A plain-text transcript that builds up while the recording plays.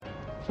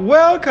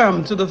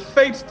Welcome to the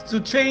Faith to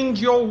Change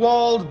Your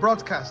World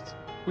broadcast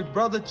with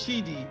Brother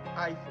Chidi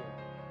Ifoh.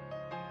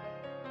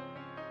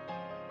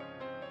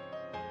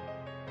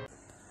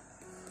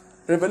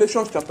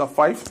 Revelation chapter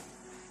 5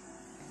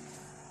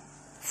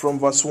 from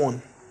verse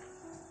 1.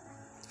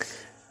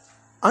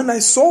 And I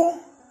saw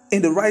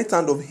in the right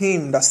hand of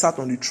him that sat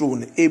on the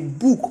throne a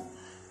book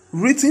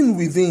written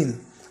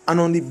within and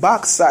on the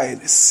back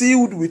side,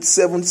 sealed with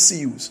 7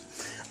 seals.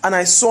 And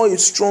I saw a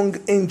strong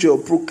angel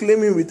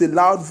proclaiming with a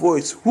loud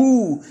voice,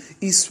 Who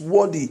is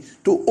worthy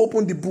to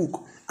open the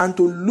book and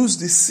to loose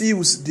the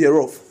seals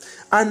thereof?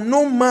 And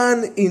no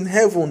man in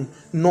heaven,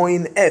 nor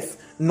in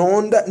earth,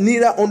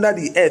 neither under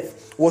the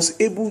earth, was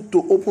able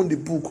to open the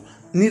book,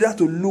 neither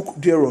to look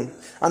thereon.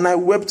 And I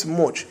wept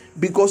much,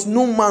 because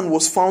no man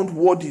was found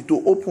worthy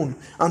to open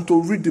and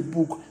to read the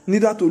book,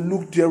 neither to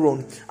look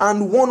thereon.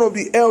 And one of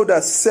the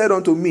elders said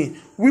unto me,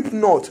 Weep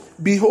not,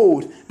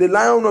 behold, the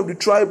Lion of the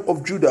tribe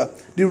of Judah,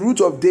 the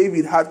root of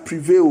David, hath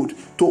prevailed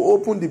to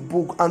open the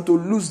book and to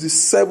loose the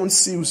 7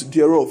 seals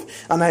thereof.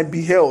 And I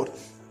beheld,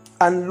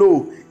 and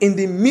lo, in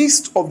the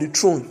midst of the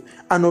throne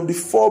and of the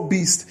 4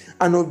 beasts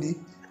and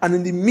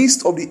in the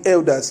midst of the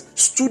elders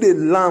stood a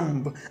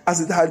lamb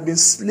as it had been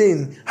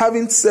slain,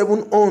 having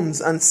 7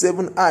 horns and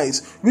 7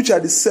 eyes, which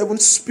are the 7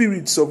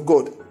 spirits of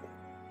God,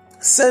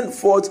 sent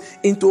forth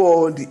into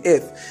all the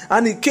earth.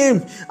 And he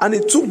came and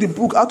he took the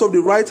book out of the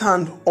right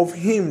hand of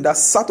him that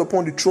sat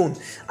upon the throne.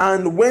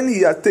 And when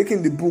he had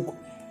taken the book,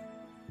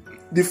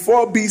 the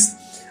 4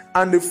 beasts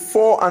and the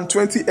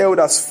 24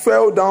 elders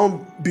fell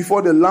down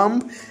before the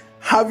Lamb,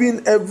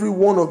 having every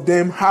one of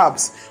them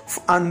harps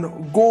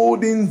and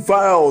golden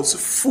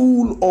vials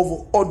full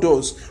of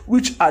odors,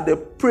 which are the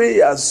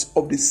prayers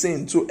of the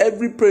saints. So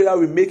every prayer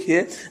we make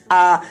here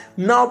are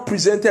now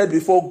presented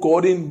before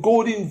God in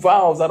golden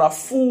vials that are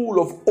full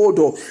of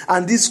odor,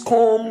 and this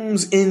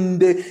comes in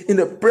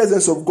the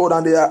presence of God,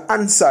 and they are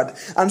answered.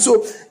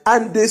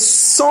 And they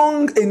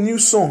sung a new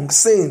song,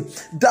 saying,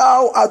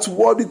 Thou art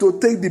worthy to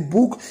take the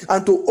book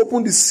and to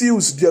open the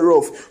seals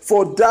thereof,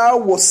 for thou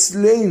wast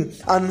slain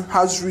and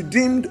hast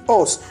redeemed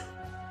us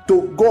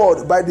to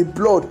God by the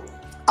blood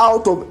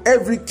out of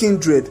every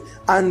kindred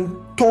and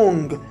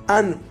tongue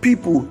and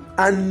people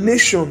and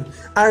nation,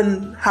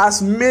 and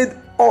has made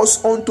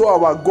us unto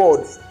our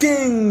God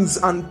kings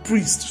and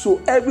priests.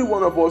 So every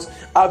one of us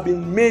have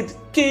been made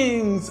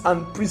kings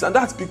and priests, and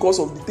that's because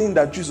of the thing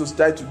that Jesus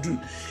died to do.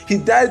 He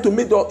died to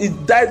make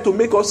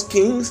us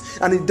kings,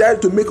 and he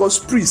died to make us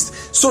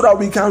priests, so that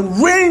we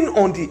can reign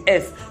on the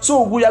earth.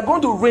 So we are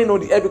going to reign on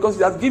the earth because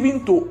he has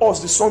given to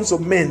us, the sons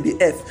of men,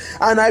 the earth.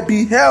 And I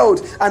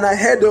beheld, and I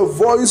heard the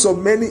voice of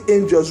many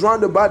angels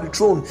round about the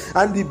throne,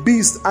 and the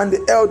beast and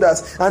the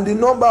elders, and the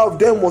number of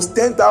them was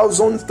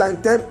 10,000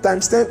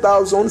 times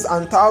 10,000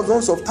 and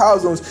thousands of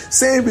thousands,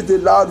 saying with a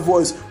loud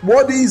voice,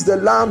 Worthy is the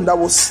Lamb that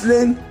was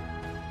slain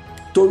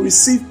to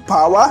receive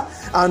power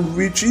and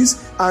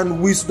riches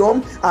and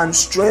wisdom and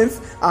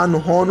strength and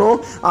honor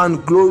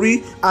and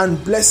glory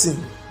and blessing.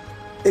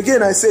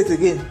 Again, I say it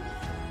again.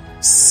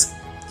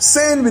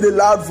 Saying with a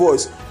loud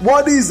voice,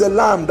 Worthy is the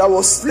Lamb that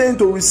was slain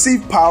to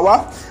receive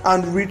power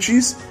and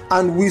riches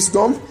and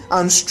wisdom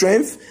and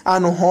strength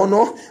and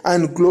honor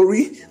and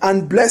glory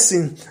and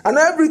blessing. And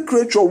every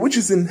creature which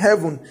is in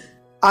heaven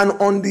and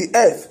on the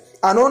earth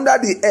and under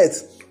the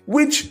earth,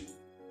 which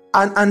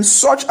and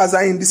such as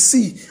are in the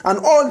sea, and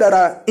all that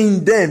are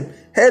in them,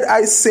 heard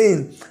I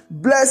saying,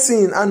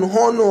 Blessing and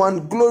honor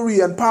and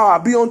glory and power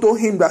be unto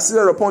him that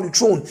sitteth upon the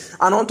throne,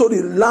 and unto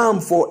the Lamb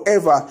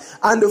forever.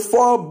 And the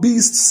 4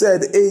 beasts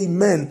said,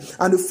 Amen.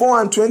 And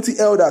the 24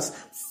 elders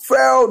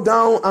fell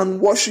down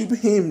and worshipped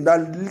him that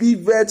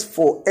liveth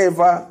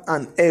forever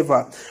and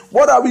ever.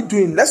 What are we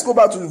doing? Let's go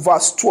back to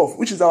verse 12,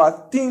 which is our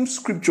theme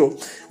scripture.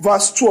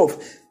 Verse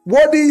 12.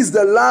 Worthy is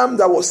the Lamb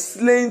that was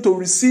slain to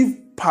receive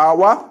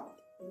power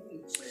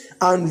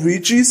and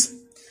riches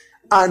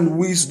and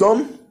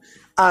wisdom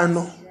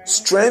and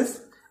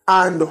strength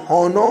and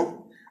honor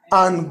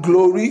and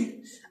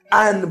glory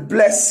and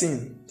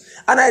blessing.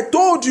 And I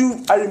told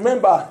you, I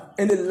remember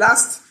in the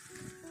last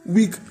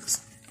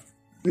week's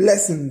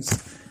lessons,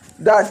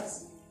 that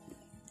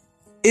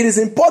it is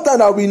important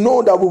that we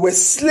know that we were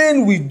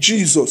slain with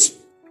Jesus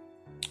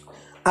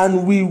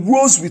and we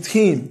rose with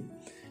him.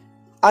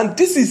 And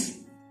this is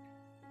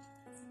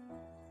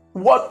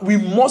what we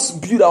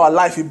must build our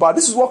life about.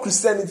 This is what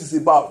Christianity is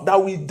about,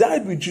 that we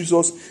died with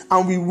Jesus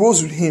and we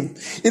rose with him.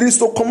 It is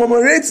to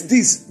commemorate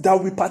this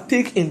that we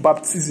partake in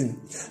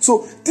baptism.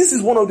 So this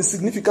is one of the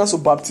significance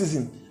of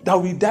baptism, that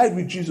we died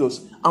with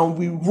Jesus and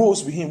we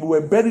rose with him. We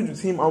were buried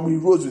with him and we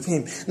rose with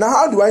him. Now,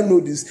 how do I know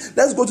this?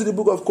 Let's go to the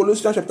book of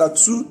Colossians chapter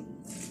 2.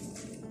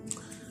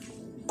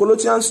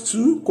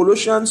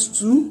 Colossians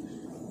 2.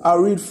 I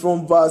read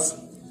from verse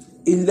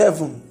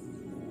 11.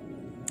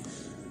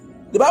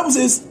 The Bible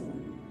says,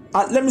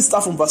 let me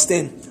start from verse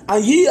 10.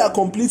 And ye are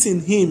complete in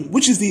him,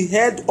 which is the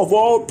head of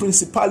all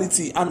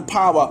principality and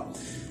power,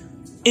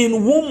 in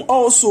whom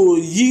also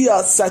ye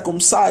are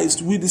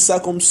circumcised with the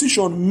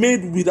circumcision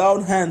made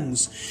without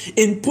hands,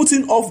 in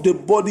putting off the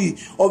body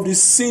of the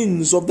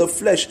sins of the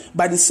flesh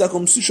by the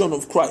circumcision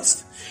of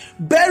Christ,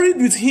 buried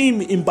with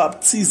him in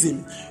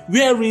baptism,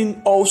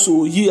 wherein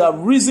also ye have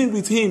risen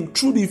with him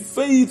through the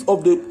faith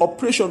of the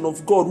operation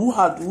of God, who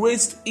had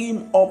raised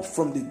him up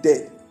from the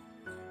dead.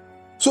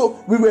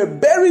 So we were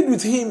buried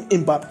with him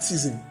in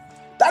baptism.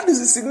 That is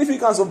the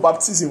significance of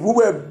baptism. We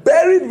were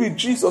buried with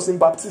Jesus in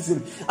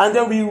baptism, and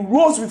then we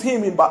rose with him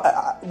when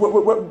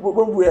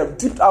we were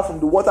dipped out from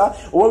the water,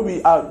 or when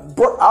we are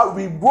brought out,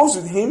 we rose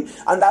with him,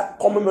 and that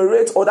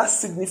commemorates, or that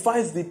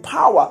signifies the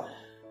power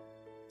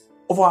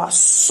of our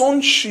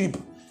sonship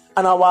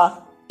and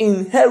our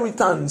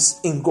inheritance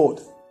in God.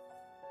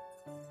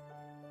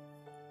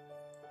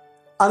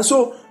 And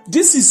so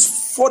this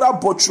is further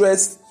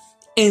buttressed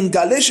in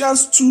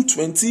Galatians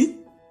 2:20.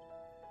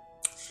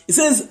 It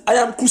says, I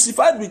am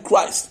crucified with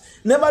Christ.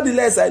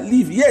 Nevertheless, I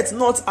live, yet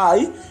not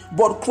I,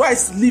 but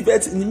Christ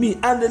liveth in me.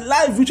 And the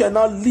life which I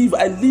now live,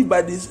 I live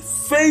by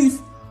this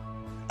faith.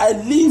 I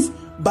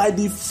live by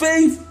the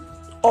faith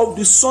of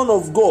the Son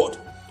of God,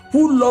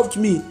 who loved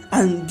me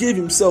and gave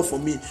himself for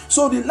me.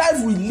 So the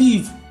life we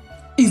live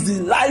is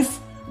the life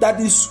that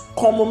is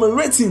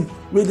commemorating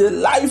with the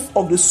life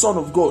of the Son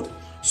of God.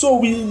 So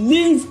we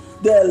live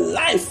the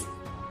life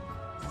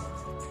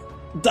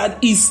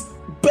that is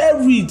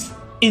buried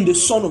in the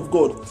Son of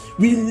God.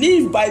 We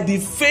live by the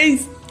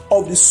faith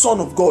of the Son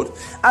of God.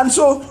 And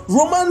so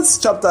Romans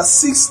chapter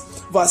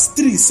 6 verse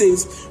 3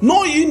 says,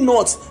 know ye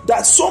not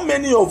that so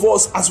many of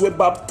us as were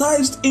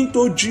baptized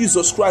into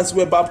Jesus Christ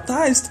were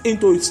baptized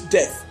into his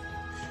death?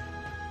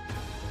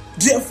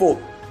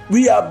 Therefore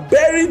we are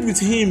buried with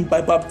him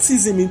by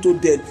baptism into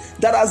death,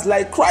 that as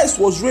like Christ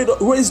was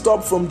raised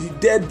up from the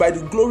dead by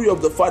the glory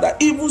of the Father,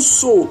 even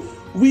so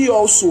we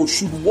also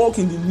should walk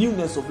in the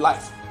newness of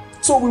life.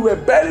 So we were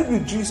buried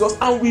with Jesus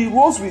and we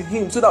rose with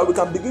him so that we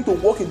can begin to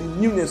walk in the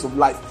newness of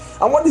life.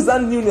 And what is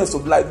that newness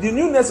of life? The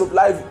newness of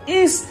life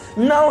is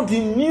now the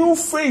new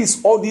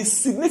phase, or the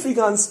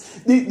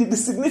significance, the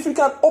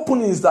significant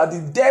openings that the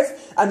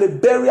death and the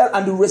burial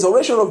and the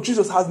resurrection of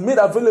Jesus has made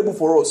available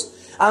for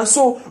us. And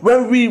so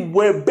when we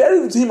were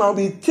buried with him and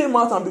we came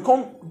out and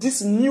become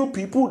these new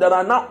people that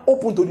are now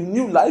open to the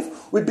new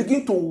life, we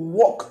begin to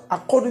walk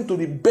according to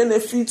the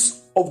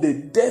benefits of the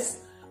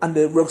death and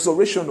the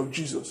resurrection of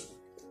Jesus.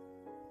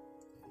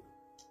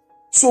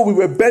 So we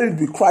were buried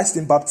with Christ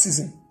in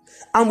baptism,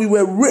 and we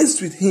were raised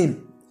with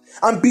him.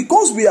 And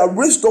because we are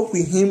raised up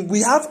with him,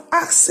 we have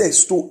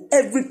access to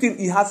everything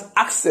he has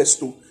access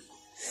to.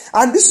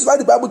 And this is why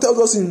the Bible tells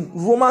us in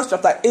Romans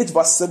chapter 8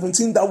 verse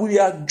 17 that we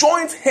are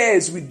joint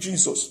heirs with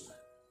Jesus.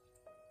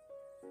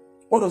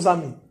 What does that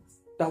mean?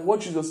 That what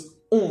Jesus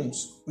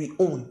owns, we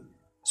own.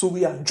 So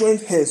we are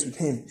joint heirs with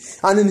him.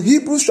 And in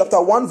Hebrews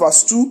chapter 1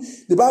 verse 2,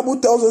 the Bible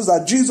tells us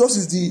that Jesus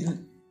is the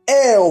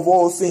heir of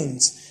all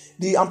things.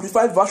 The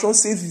Amplified Version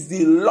says he's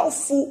the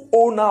lawful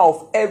owner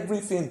of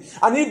everything.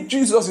 And if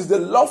Jesus is the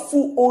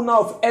lawful owner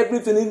of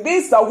everything, it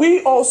means that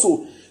we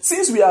also,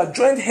 since we are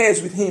joint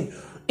heirs with him,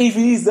 if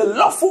he is the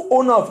lawful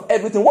owner of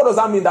everything, what does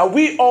that mean? That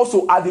we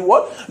also are the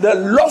what? The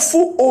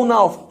lawful owner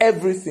of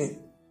everything.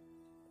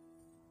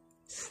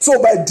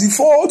 So by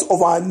default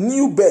of our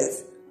new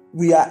birth,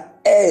 we are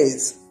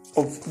heirs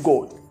of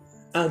God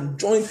and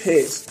joint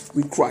heirs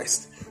with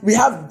Christ. We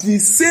have the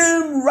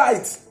same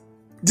right,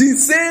 the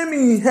same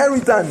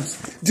inheritance,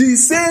 the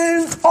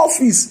same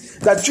office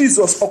that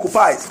Jesus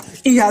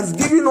occupies. He has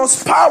given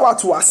us power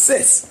to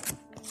access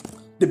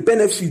the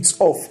benefits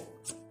of.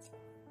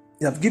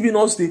 He has given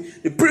us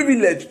the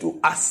privilege to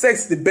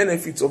access the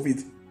benefits of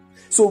it.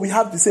 So we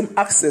have the same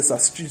access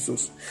as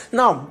Jesus.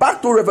 Now,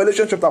 back to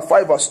Revelation chapter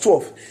 5 verse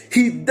 12.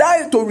 He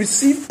died to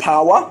receive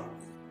power,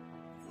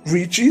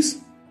 riches,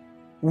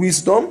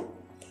 wisdom,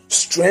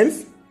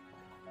 strength,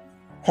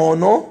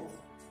 honor,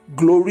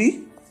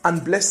 glory,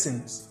 and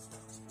blessings.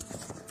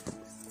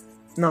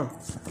 Now,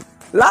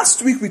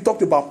 last week we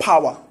talked about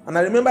power, and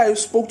I remember I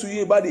spoke to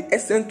you about the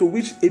extent to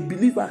which a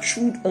believer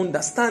should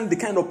understand the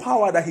kind of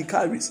power that he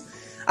carries,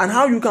 and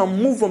how you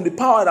can move from the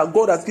power that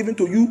God has given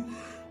to you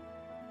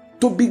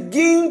to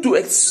begin to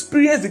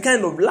experience the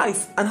kind of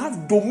life and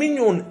have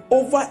dominion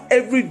over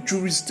every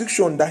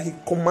jurisdiction that he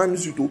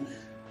commands you to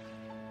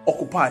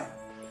occupy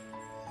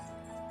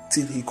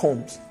till he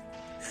comes.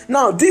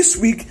 Now, this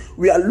week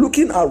we are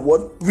looking at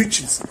what?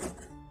 Riches.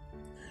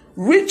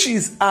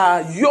 Riches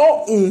are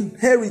your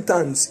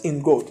inheritance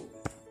in God.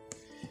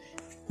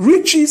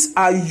 Riches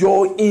are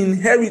your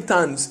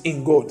inheritance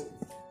in God.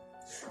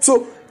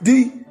 So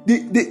the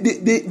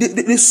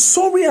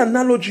sorry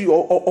analogy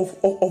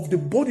of the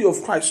body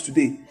of Christ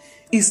today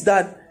is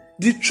that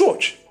the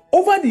church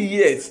over the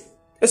years,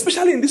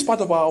 especially in this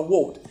part of our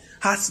world,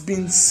 has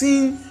been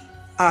seen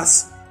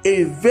as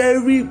a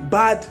very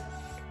bad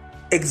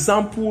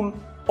example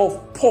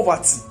of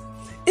poverty,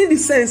 in the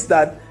sense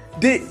that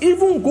they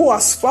even go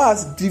as far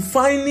as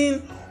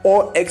defining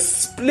or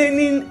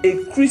explaining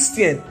a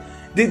Christian.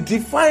 They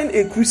define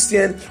a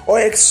Christian or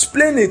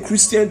explain a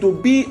Christian to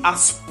be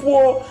as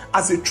poor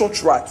as a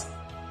church rat.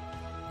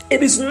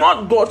 It is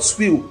not God's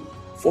will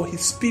for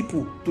his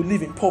people to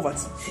live in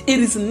poverty. It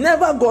is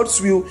never God's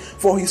will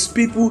for his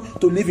people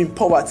to live in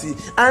poverty.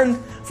 And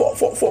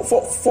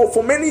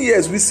for many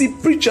years, we see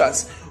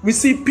preachers, we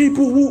see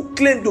people who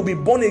claim to be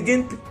born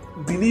again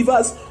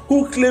believers,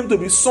 who claim to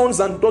be sons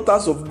and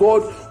daughters of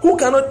God, who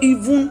cannot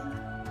even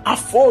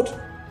afford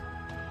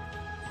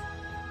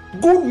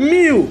good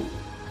meal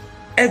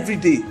every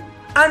day,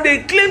 and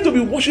they claim to be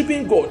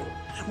worshiping God.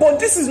 But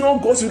this is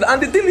not God's will.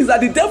 And the thing is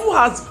that the devil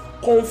has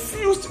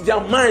confused their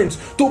minds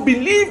to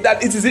believe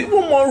that it is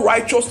even more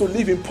righteous to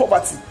live in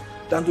poverty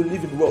than to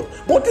live in wealth.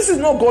 But this is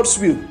not God's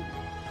will.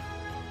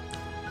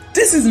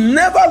 This is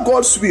never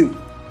God's will.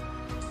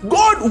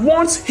 God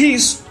wants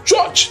his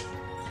church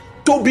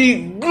to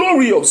be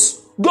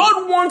glorious.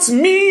 God wants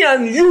me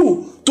and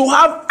you to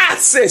have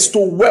access to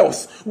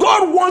wealth.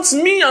 God wants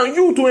me and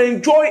you to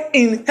enjoy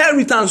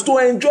inheritance, to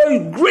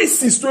enjoy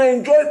graces, to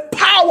enjoy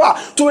power,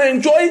 to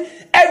enjoy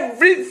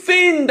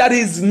everything that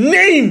his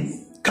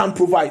name can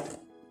provide.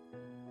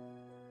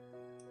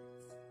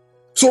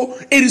 So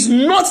it is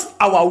not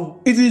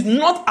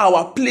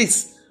our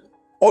place,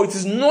 or it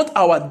is not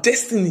our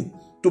destiny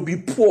to be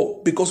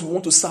poor because we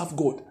want to serve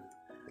God.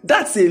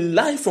 That's a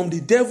lie from the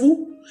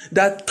devil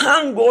that,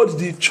 thank God,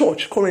 the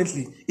church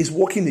currently is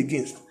working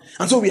against.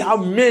 And so we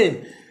have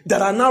men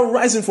that are now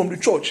rising from the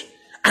church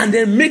and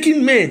they're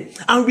making men,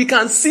 and we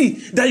can see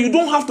that you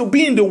don't have to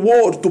be in the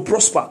world to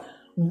prosper.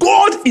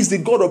 God is the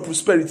God of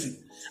prosperity.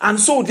 And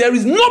so there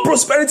is no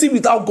prosperity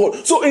without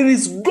God. So it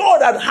is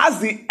God that has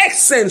the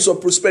essence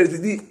of prosperity.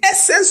 The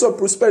essence of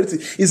prosperity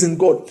is in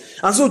God.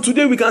 And so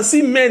today we can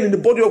see men in the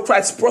body of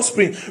Christ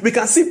prospering. We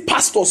can see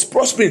pastors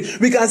prospering.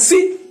 We can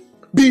see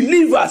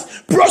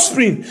believers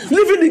prospering,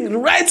 living the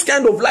right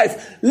kind of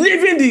life,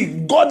 living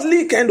the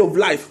godly kind of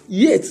life,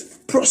 yet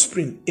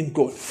prospering in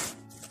God.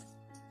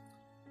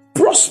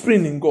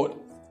 Prospering in God.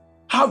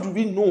 How do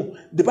we know?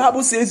 The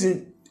Bible says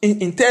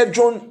in 3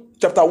 John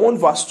chapter 1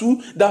 verse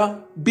 2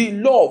 that,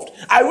 beloved,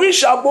 I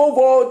wish above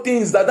all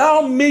things that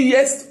thou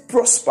mayest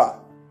prosper.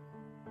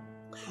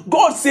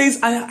 God says,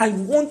 I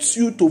want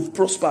you to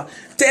prosper.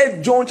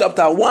 3 John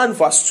chapter 1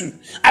 verse 2.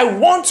 I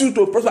want you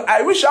to prosper.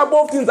 I wish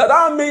above things that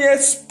thou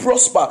mayest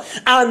prosper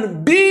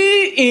and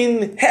be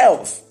in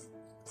health,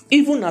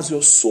 even as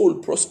your soul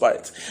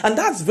prospereth. And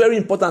that's very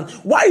important.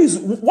 What is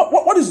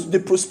the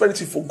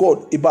prosperity for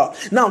God about?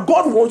 Now,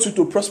 God wants you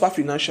to prosper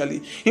financially.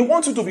 He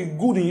wants you to be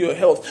good in your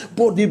health.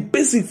 But the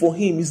basic for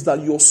him is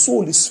that your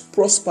soul is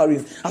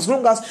prospering. As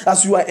long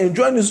as you are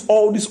enjoying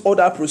all this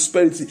other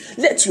prosperity,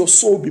 let your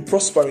soul be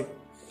prospering.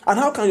 And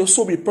how can your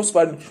soul be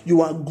prospering?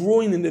 You are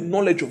growing in the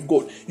knowledge of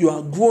God. You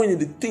are growing in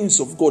the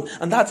things of God.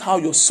 And that's how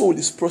your soul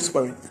is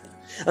prospering.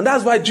 And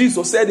that's why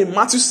Jesus said in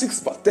Matthew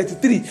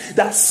 6:33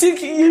 that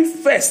seek ye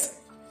first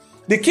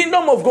the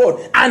kingdom of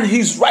God and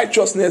his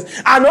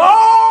righteousness, and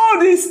all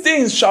these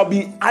things shall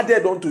be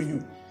added unto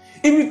you.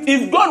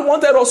 If God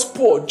wanted us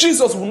poor,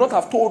 Jesus would not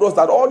have told us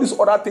that all these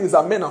other things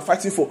that men are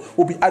fighting for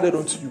will be added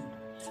unto you.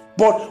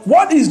 But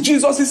what is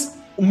Jesus's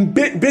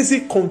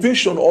basic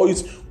conviction, or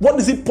what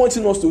is he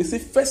pointing us to? He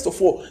said, first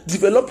of all,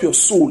 develop your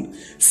soul.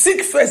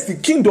 Seek first the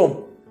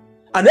kingdom,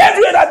 and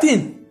every other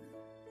thing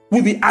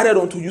will be added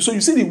unto you. So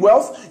you see the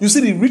wealth, you see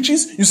the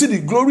riches, you see the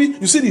glory,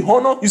 you see the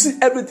honor, you see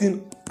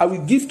everything I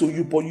will give to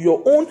you, but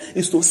your own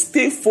is to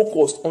stay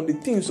focused on the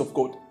things of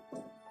God.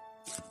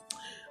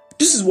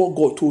 This is what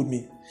God told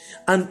me.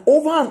 And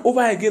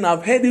over again,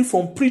 I've heard it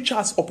from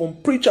preachers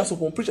upon preachers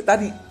upon preachers that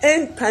the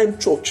end time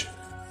church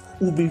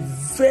will be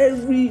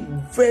very,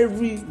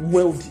 very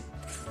wealthy.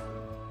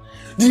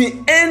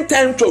 The end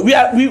time church,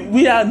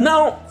 we are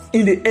now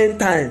in the end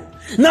time.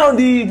 Now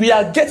we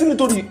are getting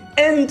into the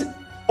end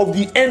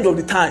of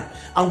the time,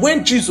 and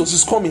when Jesus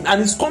is coming,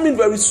 and he's coming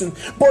very soon.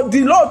 But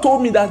the Lord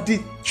told me that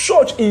the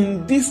church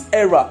in this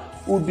era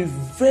will be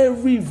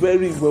very,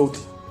 very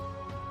wealthy.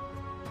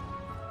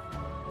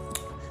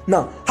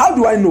 Now, how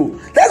do I know?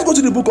 Let's go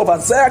to the book of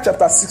Isaiah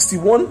chapter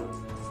 61.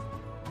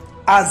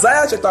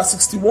 Isaiah chapter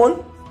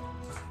 61.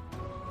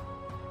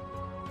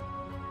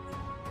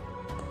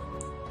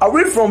 I'll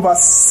read from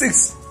verse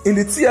 6 in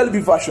the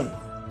TLB version.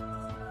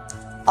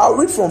 I'll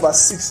read from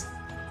verse 6.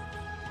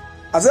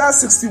 Isaiah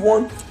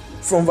 61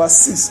 from verse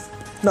 6.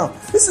 Now,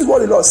 this is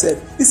what the Lord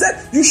said. He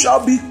said, you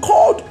shall be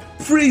called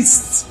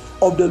priests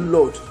of the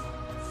Lord,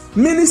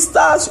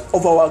 ministers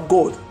of our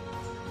God.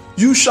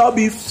 You shall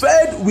be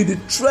fed with the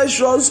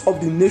treasures of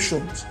the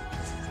nations,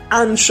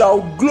 and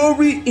shall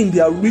glory in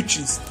their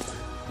riches.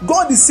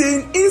 God is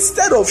saying,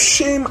 instead of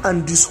shame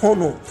and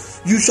dishonor,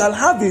 you shall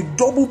have a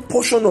double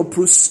portion of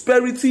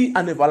prosperity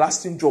and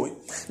everlasting joy.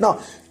 Now,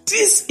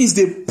 this is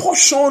the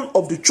portion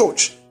of the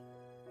church.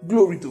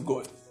 Glory to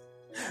God.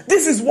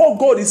 This is what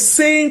God is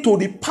saying to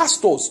the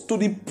pastors, to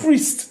the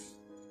priests,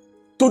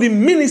 to the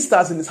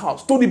ministers in his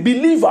house, to the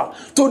believer,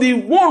 to the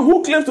one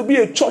who claims to be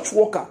a church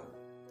worker.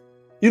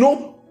 You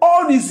know,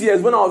 all these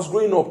years when I was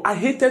growing up, I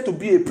hated to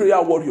be a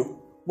prayer warrior.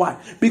 Why?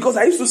 Because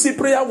I used to see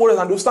prayer warriors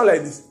and they'll stand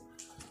like this.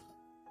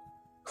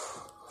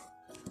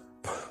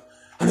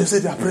 And they say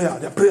they're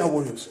prayer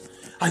warriors.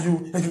 And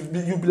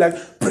you be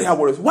like prayer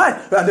warriors. Why?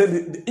 And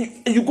then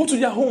you go to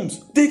their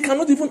homes. They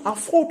cannot even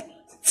afford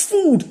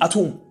food at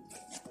home.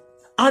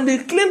 And they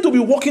claim to be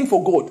working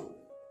for God.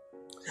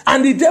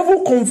 And the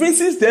devil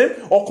convinces them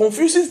or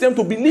confuses them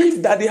to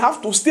believe that they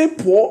have to stay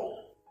poor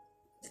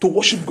to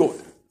worship God.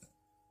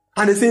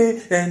 And they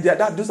say, and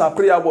those are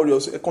prayer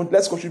warriors.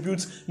 Let's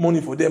contribute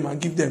money for them and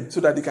give them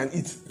so that they can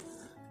eat.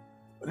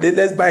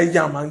 Let's buy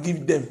yam and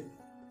give them.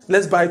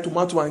 Let's buy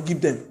tomato and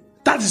give them.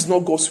 That is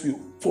not God's will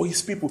for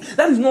his people.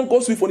 That is not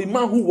God's will for the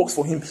man who works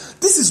for him.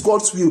 This is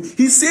God's will.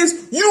 He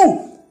says,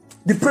 you,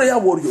 the prayer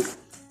warrior,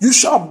 you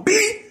shall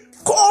be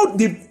called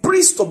the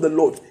priest of the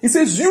Lord. He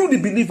says, you the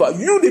believer,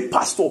 you the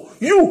pastor,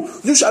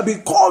 you shall be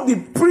called the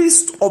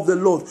priest of the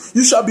Lord.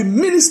 You shall be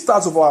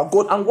ministers of our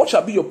God. And what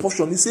shall be your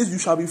portion? He says, you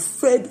shall be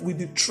fed with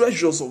the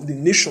treasures of the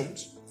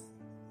nations.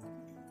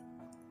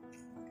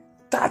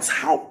 That's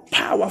how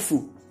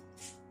powerful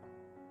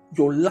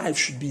your life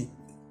should be.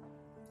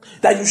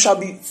 That you shall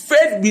be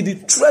fed with the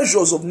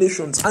treasures of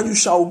nations, and you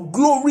shall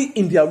glory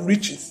in their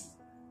riches.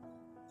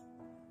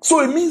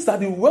 So it means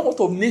that the wealth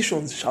of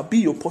nations shall be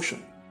your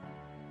portion.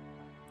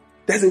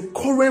 There's a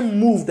current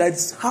move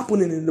that's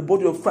happening in the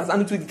body of Christ,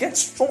 and it will get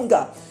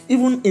stronger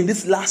even in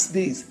these last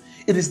days.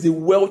 It is the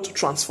wealth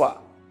transfer.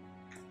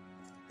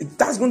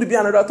 That's going to be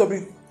another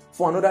topic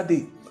for another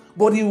day.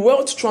 But the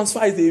wealth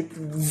transfer is a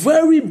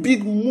very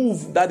big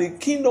move that the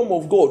kingdom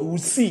of God will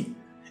see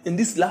in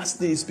these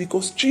last days,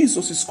 because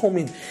Jesus is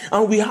coming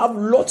and we have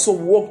lots of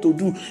work to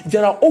do.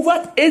 There are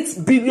over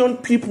 8 billion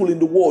people in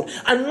the world,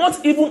 and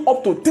not even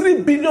up to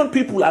 3 billion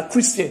people are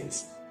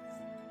Christians.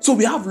 So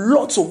we have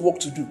lots of work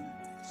to do.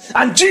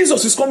 And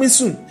Jesus is coming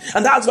soon.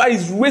 And that's why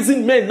he's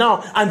raising men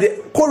now. And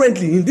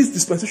currently in this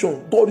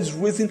dispensation, God is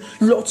raising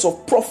lots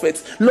of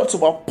prophets, lots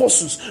of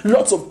apostles,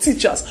 lots of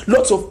teachers,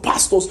 lots of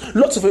pastors,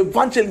 lots of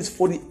evangelists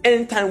for the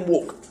end time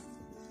work.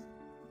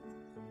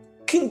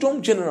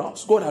 Kingdom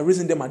generals, God are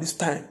raising them at this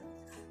time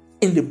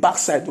in the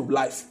backside of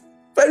life.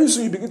 Very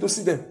soon you begin to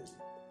see them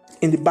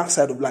in the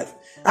backside of life.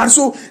 And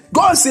so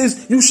God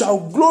says, you shall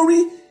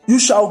glory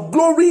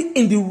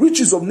in the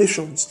riches of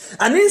nations.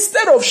 And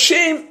instead of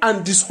shame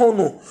and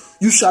dishonor,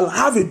 you shall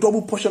have a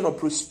double portion of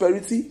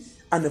prosperity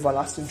and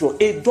everlasting joy.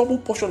 A double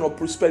portion of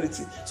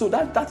prosperity. So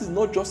that is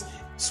not just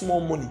small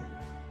money.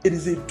 It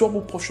is a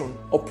double portion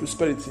of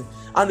prosperity.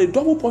 And a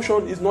double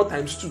portion is not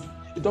times 2.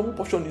 A double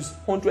portion is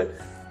 100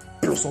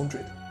 plus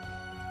 100.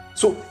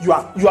 So you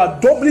are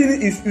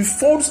doubling it. It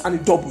folds and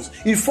it doubles.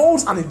 It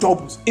folds and it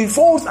doubles. It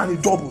folds and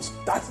it doubles.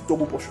 That's a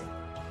double portion.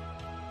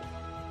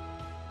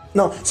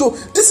 Now, so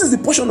this is the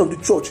portion of the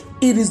church.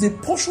 It is the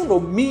portion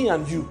of me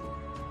and you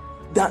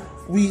that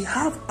we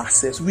have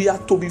access. We are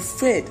to be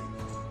fed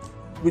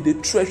with the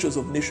treasures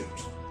of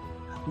nations.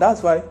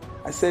 That's why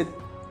I said,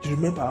 you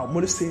remember, I'm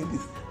always saying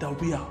this,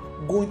 that we are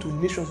going to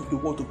nations of the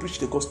world to preach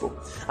the gospel.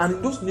 And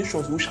in those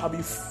nations, we shall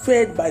be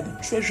fed by the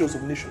treasures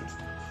of nations.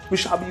 We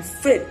shall be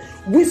fed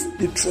with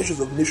the treasures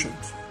of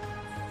nations.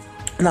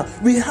 Now,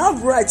 we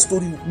have rights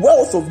to the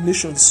wealth of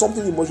nations.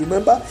 Something you must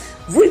remember.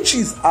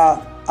 Riches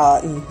are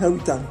our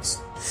inheritance.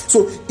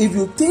 So, if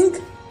you think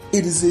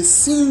it is a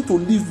sin to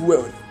live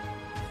well,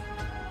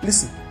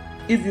 listen.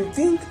 If you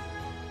think,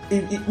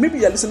 maybe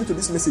you are listening to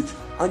this message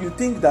and you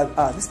think that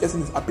this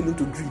person is appealing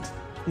to greed.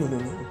 No.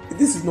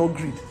 This is not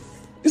greed.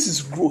 This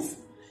is growth.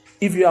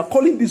 If you are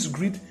calling this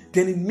greed,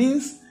 then it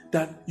means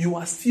that you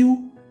are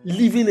still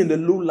living in the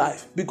low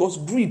life, because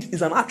greed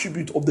is an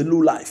attribute of the low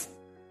life.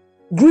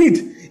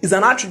 Greed is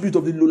an attribute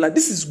of the low life.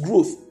 This is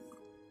growth.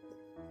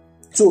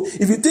 So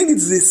if you think it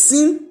is a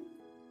sin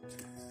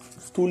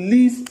to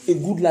live a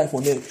good life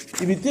on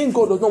earth, if you think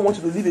God does not want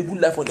you to live a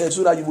good life on earth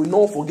so that you will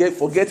not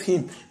forget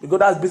him, because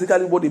that's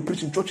basically what they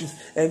preach in churches,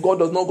 and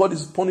God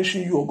is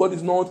punishing you, or God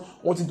is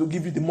not wanting to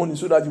give you the money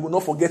so that you will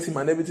not forget him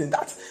and everything.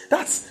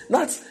 That's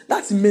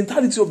the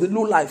mentality of the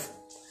low life.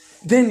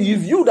 Then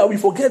if you that we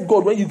forget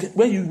God when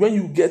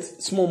you get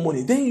small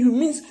money, then you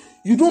means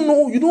you don't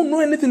know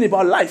anything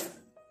about life.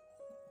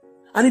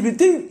 And if you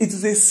think it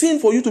is a sin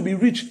for you to be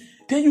rich,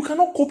 then you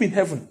cannot cope in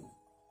heaven.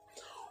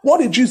 What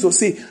did Jesus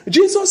say?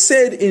 Jesus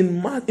said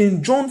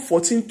in John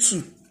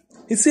 14:2,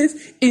 he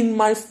says, in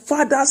my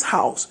Father's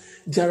house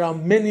there are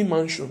many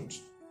mansions.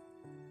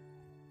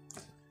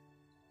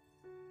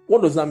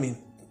 What does that mean?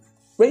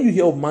 When you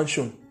hear of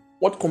mansion,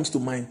 what comes to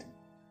mind?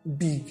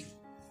 Big.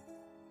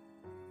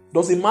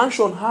 Does a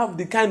mansion have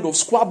the kind of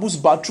squabbles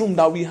bathroom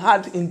that we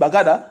had in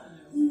Bagada?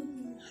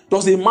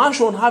 Does a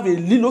mansion have a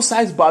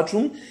Lilo-sized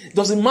bathroom?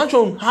 Does a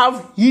mansion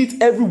have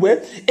heat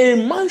everywhere?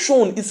 A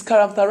mansion is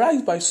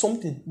characterized by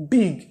something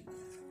big.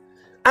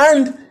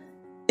 And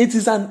it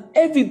is an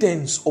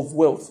evidence of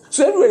wealth.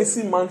 So everywhere you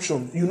see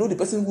mansion, you know the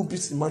person who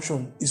built the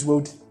mansion is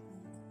wealthy.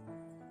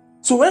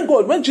 So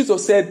when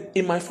Jesus said,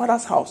 in my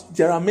Father's house,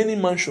 there are many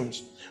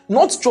mansions,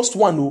 not just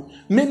one,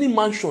 many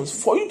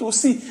mansions, for you to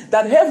see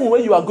that heaven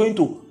where you are going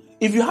to,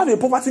 if you have a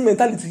poverty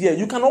mentality here,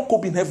 you cannot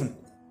cope in heaven.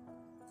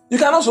 You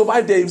cannot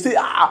survive there. You say,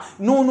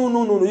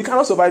 no, you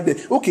cannot survive there.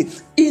 Okay,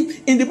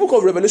 in the book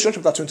of Revelation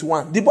chapter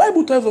 21, the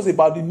Bible tells us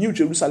about the New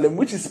Jerusalem,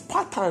 which is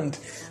patterned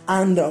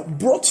and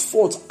brought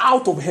forth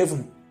out of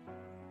heaven.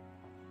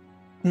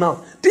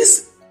 Now,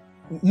 this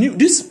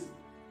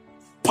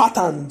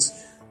patterns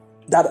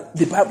that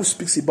the Bible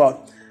speaks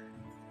about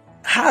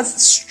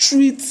has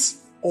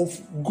streets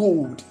of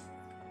gold.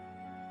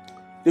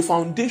 The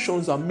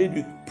foundations are made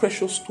with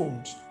precious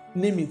stones.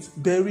 Name it,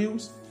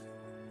 beryls,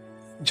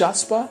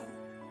 jasper,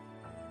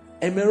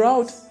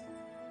 emerald,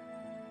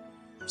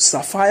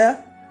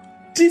 sapphire,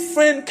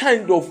 different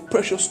kind of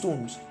precious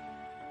stones.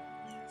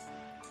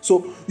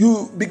 So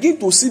you begin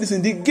to see this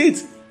in the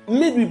gate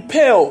made with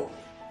pearl.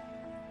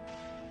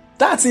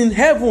 That's in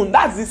heaven.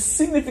 That's the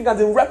significance,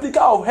 the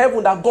replica of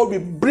heaven that God will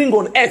bring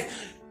on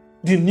earth,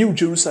 the New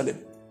Jerusalem.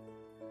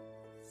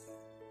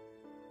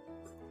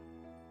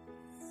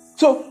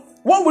 So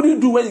what would you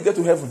do when you get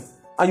to heaven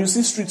and you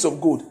see streets of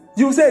gold?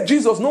 You will say,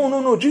 Jesus,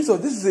 no, Jesus,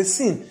 this is a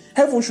sin.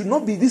 Heaven should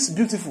not be this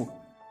beautiful.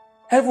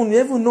 Heaven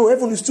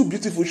is too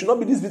beautiful. It should not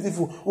be this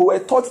beautiful. We were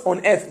taught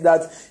on earth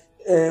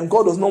that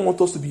God does not want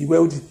us to be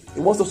wealthy. He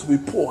wants us to be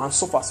poor and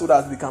suffer so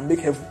that we can make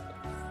heaven.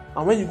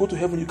 And when you go to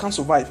heaven, you can't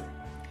survive.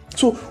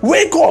 So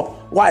wake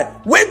up. Why?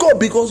 Wake up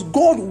because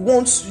God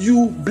wants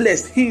you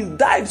blessed. He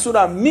died so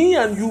that me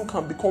and you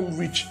can become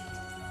rich.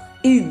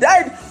 He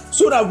died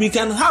so that we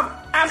can have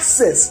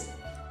access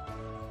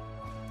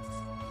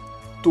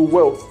to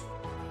wealth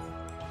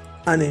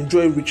and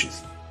enjoy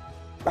riches.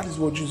 That is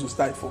what Jesus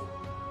died for.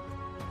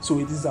 So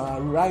it is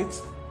our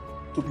right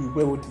to be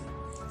wealthy.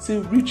 Say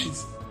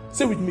riches.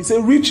 Say with me.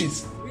 Say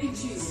riches.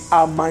 Riches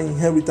are my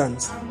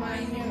inheritance. are my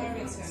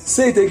inheritance.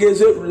 Say it again.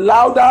 Say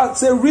louder.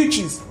 Say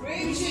riches.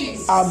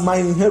 Riches Are my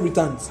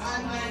inheritance.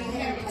 are my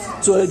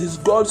inheritance. So it is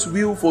God's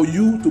will for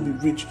you to be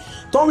rich.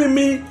 Turn with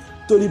me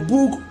to the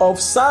book of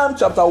Psalm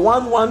chapter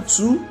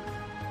 112.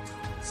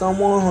 Psalm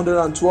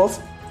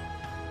 112.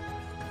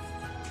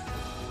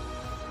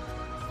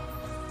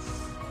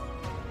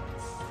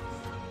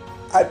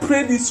 I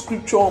pray this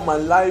scripture on my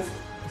life.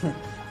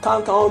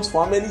 Can't count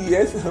for how many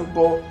years,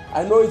 but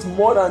I know it's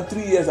more than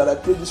 3 years that I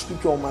prayed this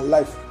scripture on my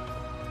life.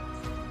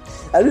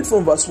 I read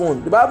from verse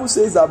 1. The Bible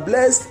says that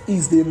blessed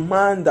is the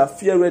man that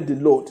feareth the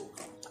Lord.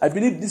 I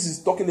believe this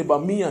is talking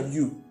about me and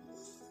you.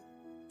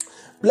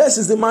 Blessed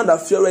is the man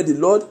that feareth the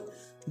Lord,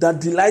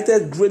 that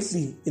delighteth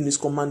greatly in his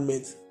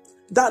commandments.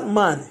 That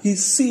man,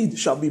 his seed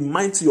shall be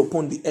mighty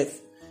upon the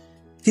earth.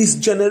 His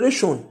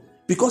generation,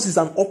 because he's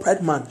an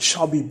upright man,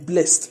 shall be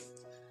blessed.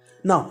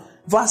 Now,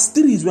 verse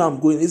 3 is where I'm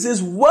going. It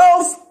says,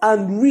 wealth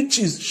and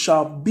riches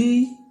shall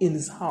be in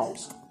his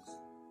house,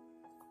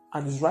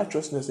 and his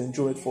righteousness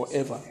endureth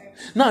forever.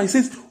 Now, it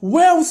says,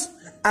 wealth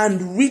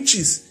and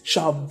riches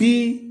shall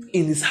be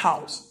in his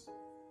house.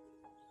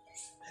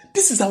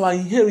 This is our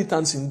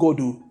inheritance in God,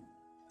 though.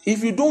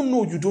 If you don't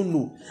know, you don't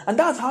know. And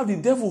that's how the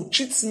devil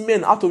cheats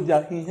men out of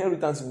their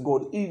inheritance in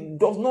God. It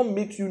does not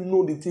make you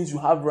know the things you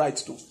have right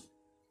to.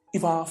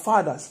 If our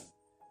fathers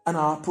and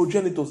our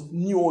progenitors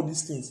knew all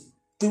these things,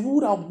 they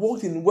would have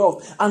walked in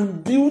wealth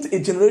and built a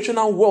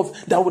generational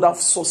wealth that would have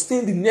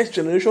sustained the next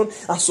generation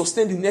and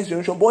sustained the next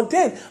generation. But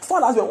then,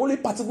 fathers were only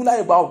particular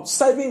about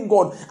serving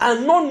God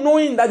and not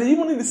knowing that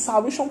even in the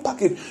salvation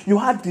package, you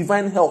had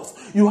divine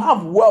health, you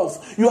have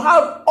wealth, you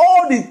have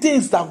all the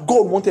things that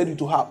God wanted you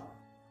to have.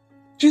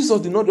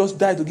 Jesus did not just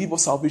die to give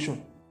us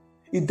salvation.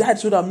 He died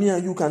so that me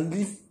and you can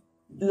live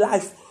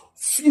life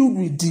filled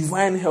with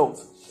divine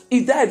health.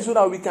 He died so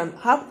that we can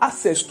have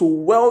access to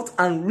wealth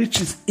and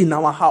riches in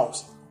our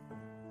house.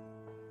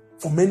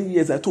 For many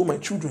years, I told my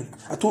children,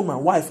 I told my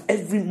wife,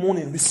 every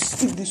morning we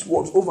speak these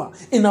words over.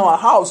 In our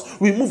house,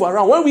 we move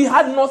around. When we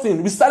had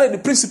nothing, we started the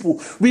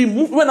principle. We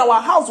moved when our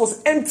house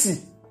was empty.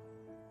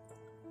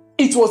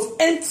 It was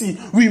empty.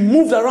 We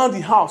moved around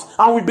the house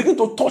and we begin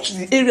to touch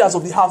the areas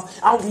of the house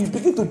and we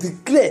begin to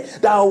declare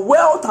that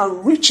wealth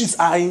and riches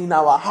are in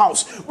our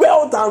house.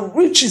 Wealth and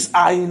riches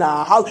are in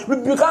our house. We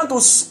began to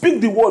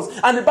speak the words,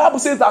 and the Bible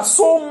says that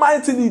so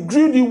mightily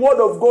grew the word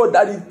of God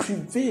that it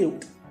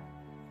prevailed.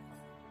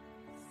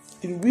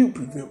 It will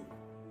prevail.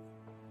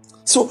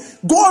 So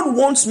God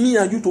wants me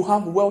and you to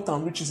have wealth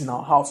and riches in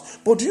our house.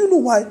 But do you know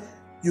why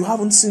you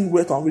haven't seen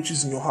wealth and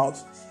riches in your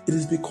house? It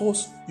is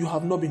because you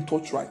have not been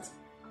taught right.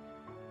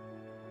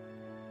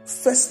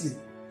 Firstly,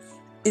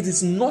 it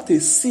is not a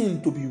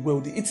sin to be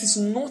wealthy. It is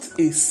not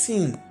a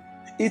sin.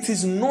 It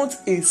is not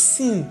a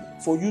sin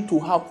for you to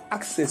have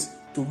access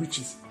to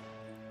riches.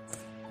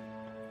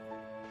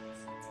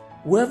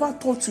 Whoever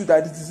taught you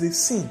that it is a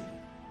sin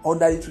or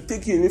that it will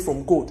take you away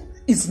from God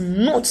is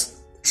not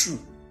true.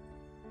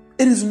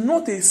 It is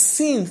not a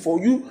sin for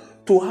you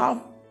to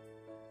have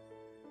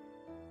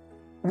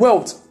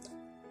wealth.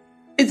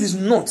 It is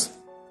not.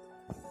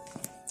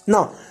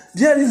 Now,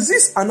 there is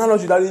this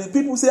analogy that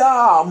people say,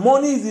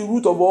 money is the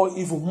root of all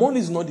evil.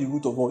 Money is not the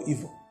root of all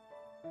evil.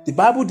 The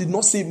Bible did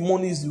not say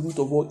money is the root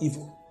of all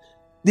evil.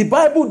 The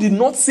Bible did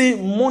not say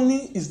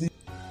money is the...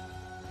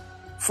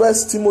 1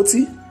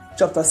 Timothy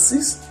chapter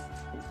 6.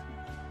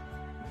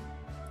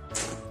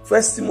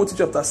 1 Timothy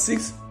chapter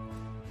 6.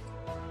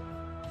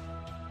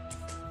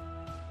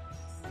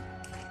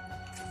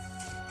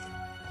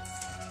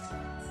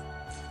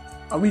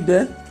 Are we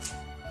there?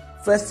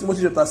 1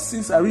 Timothy chapter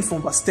 6, I read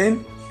from verse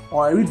 10,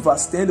 or I read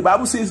verse 10. The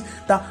Bible says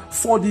that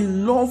for the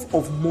love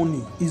of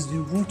money is the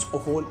root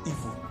of all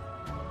evil.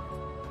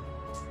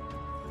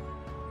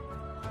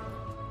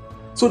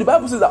 So the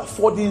Bible says that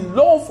for the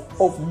love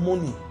of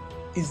money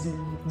is the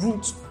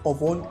root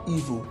of all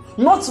evil.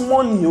 Not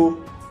money,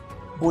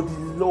 but the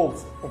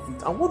love of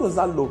it. And what does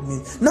that love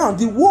mean? Now,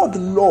 the word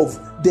love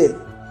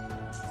there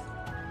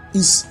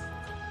is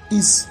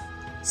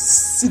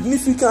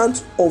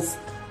significant of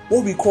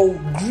what we call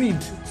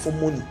greed for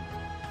money.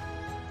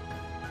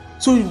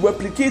 So it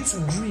replicates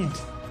greed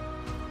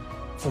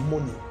for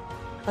money.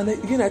 And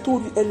again, I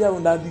told you earlier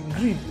on that the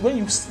greed,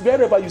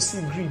 wherever you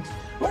see greed,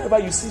 wherever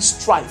you see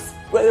strife,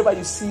 wherever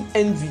you see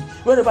envy,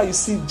 wherever you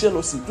see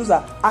jealousy, those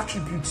are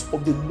attributes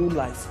of the low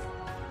life.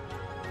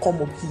 Come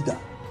up hither.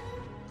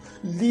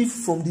 Live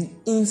from the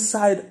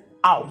inside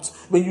out.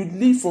 When you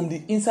live from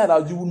the inside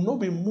out, you will not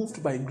be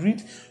moved by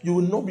greed, you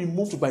will not be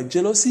moved by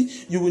jealousy,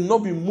 you will not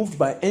be moved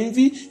by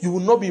envy, you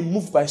will not be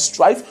moved by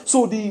strife.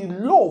 So the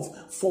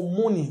love for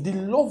money, the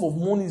love of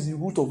money is the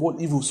root of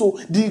all evil. So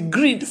the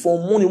greed for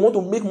money, want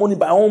to make money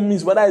by all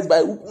means, whether it's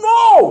by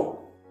no,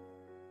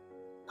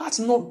 that's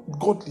not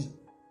godly.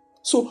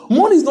 So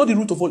money is not the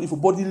root of all evil,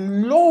 but the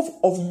love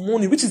of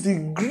money, which is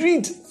the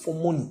greed for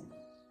money,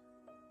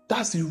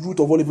 that's the root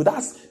of all evil.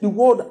 That's the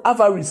word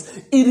avarice.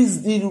 It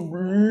is the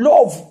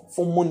love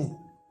for money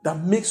that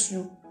makes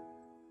you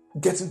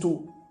get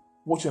into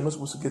what you're not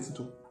supposed to get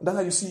into. And that's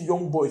how you see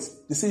young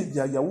boys. They say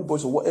they are Yahoo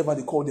boys or whatever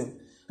they call them.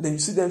 And then you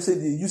see them say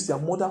they use their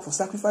mother for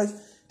sacrifice.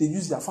 They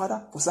use their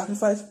father for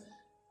sacrifice.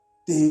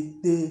 They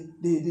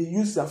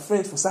use their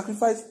friends for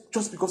sacrifice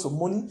just because of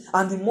money.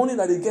 And the money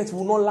that they get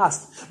will not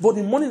last. But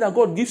the money that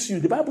God gives you,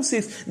 the Bible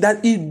says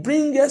that it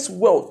brings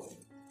wealth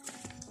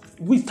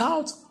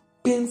without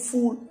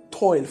painful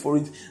toil for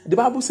it. The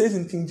Bible says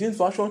in King James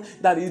Version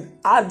that it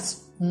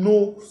adds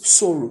no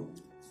sorrow.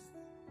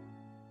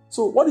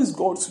 So what is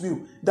God's will?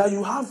 That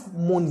you have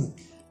money,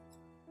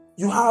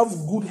 you have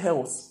good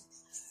health,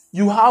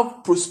 you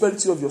have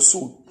prosperity of your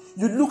soul.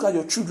 You look at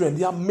your children,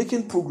 they are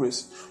making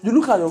progress. You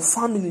look at your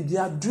family, they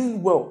are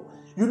doing well.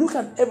 You look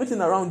at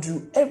everything around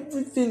you,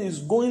 everything is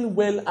going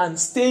well and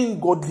staying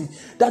godly.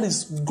 That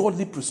is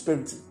godly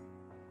prosperity.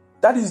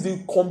 That is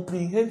the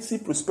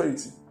comprehensive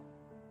prosperity.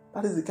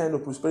 That is the kind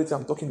of prosperity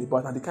I'm talking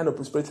about, and the kind of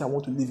prosperity I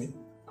want to live in,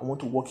 I want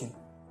to walk in.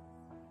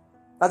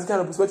 That's the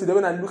kind of prosperity that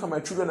when I look at my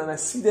children and I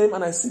see them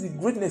and I see the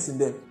greatness in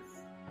them,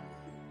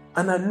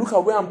 and I look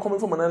at where I'm coming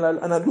from and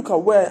I look at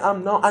where I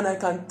am now, and I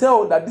can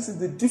tell that this is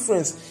the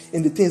difference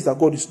in the things that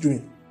God is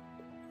doing.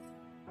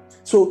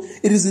 So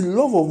it is the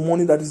love of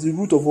money that is the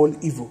root of all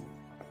evil.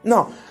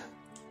 Now,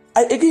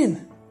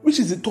 again, which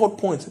is the third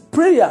point,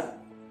 prayer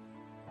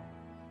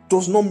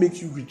does not make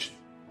you rich.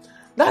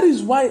 That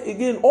is why,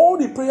 again, all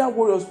the prayer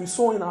warriors we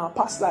saw in our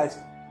past lives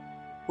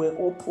were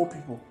all poor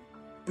people.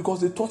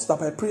 Because they thought that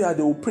by prayer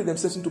they will pray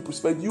themselves into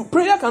prosperity. You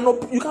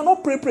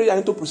cannot pray prayer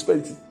into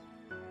prosperity.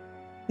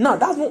 Now,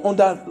 that's not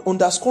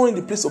underscoring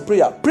the place of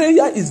prayer.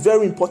 Prayer is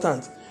very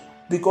important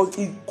because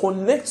it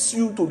connects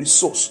you to the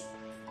source.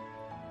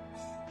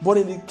 But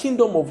in the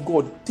kingdom of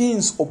God,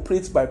 things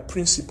operate by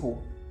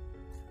principle.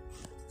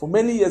 For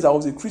many years, I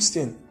was a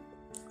Christian,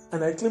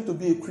 and I claimed to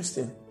be a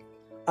Christian.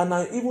 And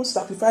I even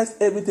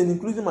sacrificed everything,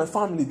 including my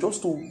family,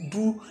 just to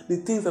do the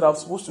things that I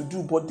was supposed to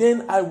do. But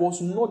then I was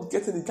not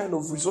getting the kind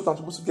of result I'm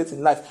supposed to get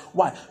in life.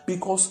 Why?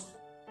 Because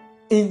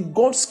in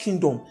God's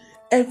kingdom,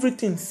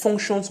 everything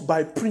functions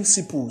by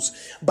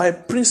principles. By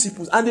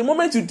principles. And the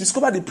moment you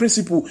discover the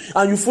principle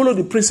and you follow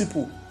the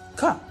principle,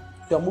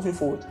 you are moving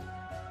forward.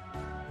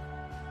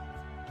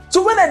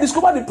 So when I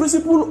discovered the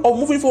principle of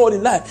moving forward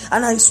in life,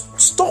 and I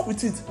stuck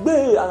with it,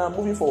 and I'm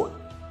moving forward.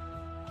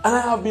 And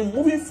I have been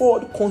moving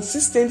forward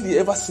consistently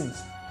ever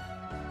since.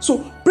 So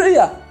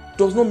prayer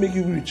does not make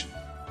you rich.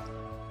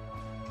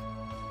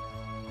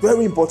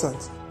 Very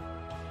important.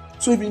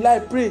 So if you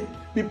like, pray.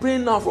 Be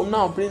praying now from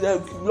now. Pray,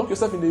 lock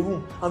yourself in the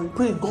room and be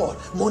praying, God,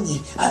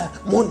 money, I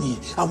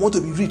want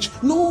to be rich.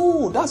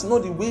 No, that's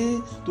not the way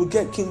to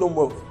get kingdom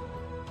wealth.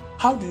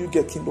 How do you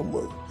get kingdom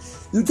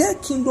wealth? You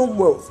get kingdom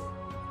wealth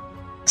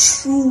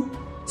through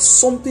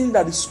something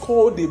that is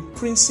called the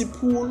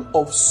principle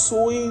of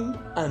sowing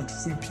and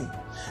reaping.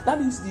 That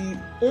is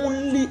the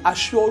only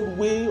assured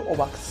way of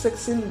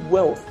accessing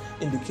wealth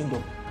in the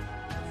kingdom.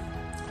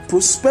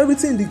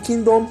 Prosperity in the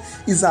kingdom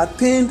is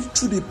attained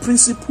through the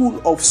principle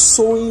of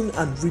sowing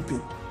and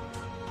reaping.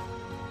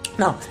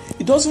 Now,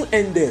 it doesn't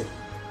end there.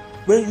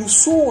 When you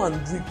sow and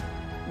reap,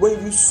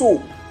 when you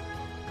sow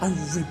and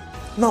you reap.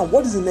 Now,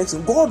 what is the next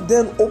thing? God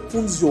then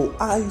opens your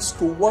eyes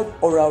to what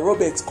Oral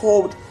Roberts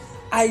called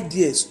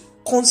ideas,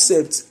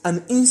 concepts,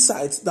 and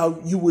insights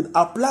that you would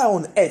apply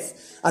on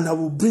earth and that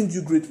will bring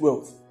you great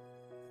wealth.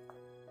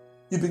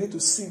 You begin to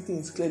see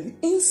things clearly,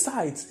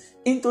 insights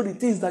into the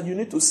things that you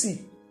need to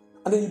see.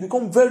 And then you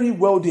become very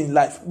wealthy in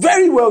life.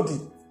 Very wealthy.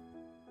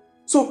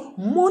 So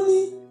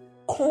money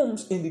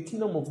comes in the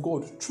kingdom of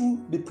God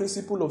through the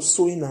principle of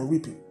sowing and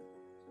reaping.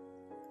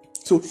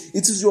 So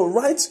it is your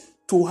right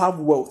to have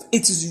wealth.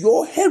 It is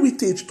your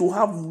heritage to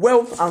have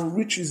wealth and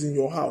riches in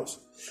your house.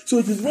 So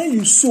it is when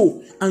you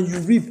sow and you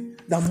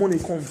reap that money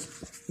comes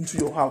into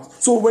your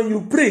house. So when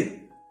you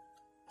pray,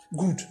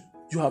 good.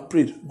 You have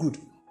prayed, good.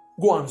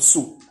 Go and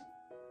sow.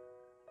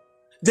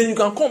 Then you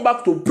can come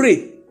back to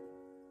pray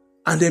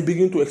and then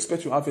begin to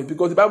expect your harvest.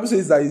 Because the Bible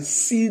says there is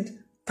seed,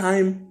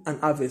 time, and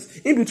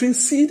harvest. In between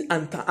seed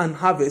and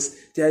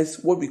harvest, there is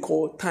what we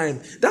call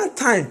time. That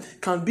time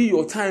can be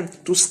your time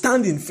to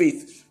stand in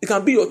faith. It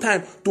can be your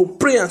time to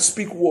pray and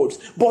speak words.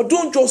 But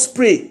don't just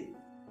pray.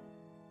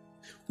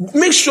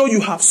 Make sure you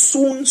have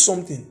sown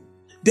something.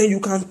 Then you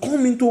can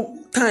come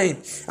into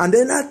time. And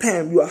then that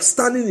time, you are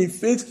standing in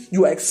faith.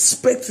 You are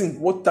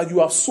expecting what that you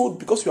have sowed.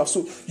 Because you have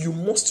sowed, you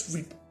must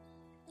reap.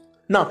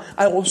 Now,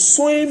 I was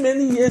sowing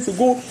many years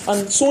ago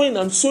and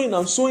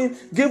sowing,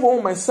 gave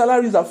all my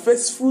salaries as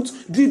first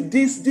fruits, did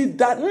this, did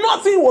that.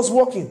 Nothing was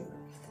working.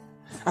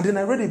 And then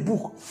I read a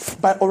book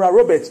by Oral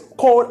Roberts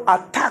called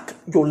Attack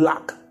Your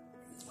Lack.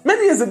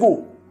 Many years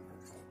ago.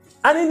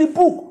 And in the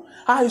book,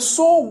 I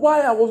saw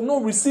why I was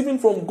not receiving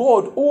from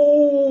God.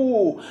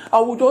 Oh,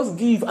 I would just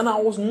give and I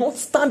was not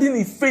standing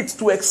in faith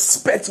to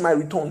expect my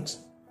returns.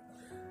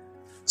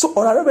 So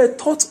Oral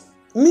Roberts taught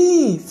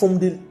me from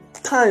the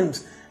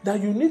times that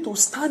you need to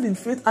stand in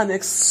faith and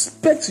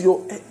expect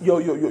your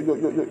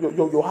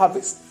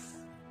harvest.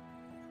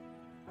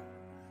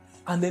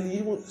 And then he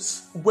even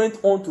went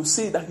on to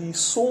say that he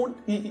sowed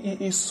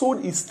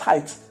his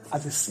tithe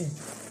as a seed,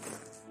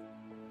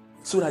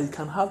 so that he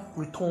can have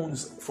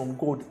returns from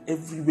God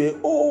everywhere.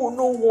 Oh,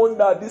 no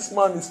wonder this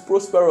man is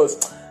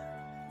prosperous.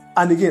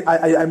 And again,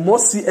 I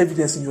must see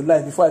evidence in your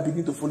life before I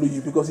begin to follow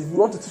you. Because if you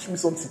want to teach me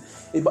something,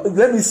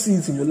 let me see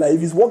it in your life.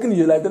 If it's working in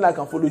your life, then I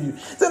can follow you.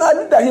 Then I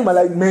looked at him and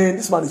like, man,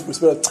 this man is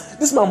prosperous.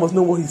 This man must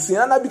know what he's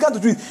saying. And I began to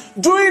do it.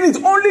 Doing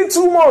it only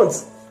 2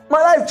 months.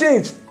 My life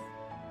changed.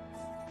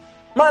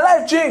 My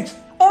life changed.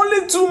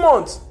 Only 2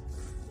 months.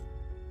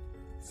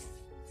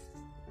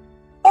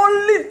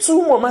 Only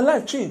 2 months. My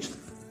life changed.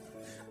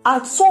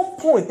 At some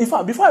point, in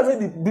fact, before I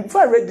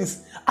read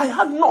this, I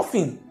had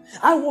nothing.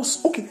 I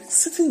was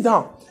sitting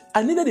down.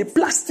 I needed a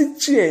plastic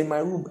chair in my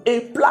room, a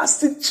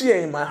plastic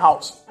chair in my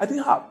house. I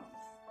didn't have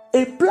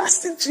a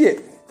plastic chair.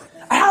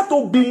 I had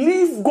to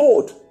believe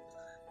God.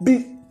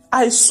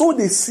 I sowed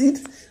a seed.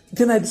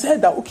 Then I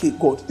decided that, okay,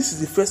 God, this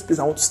is the first place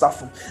I want to start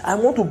from. I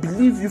want to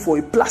believe you for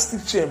a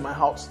plastic chair in my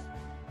house.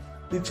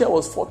 The chair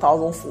was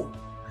 4,004.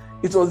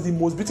 It was the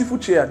most beautiful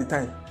chair at the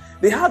time.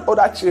 They had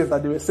other chairs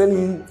that they were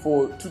selling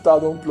for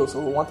 2,000 plus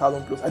or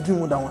 1,000 plus. I didn't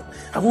want that one.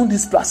 I want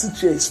this plastic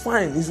chair. It's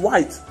fine. It's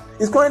white.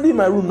 It's currently in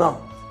my room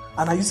now.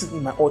 And I use it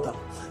in my altar.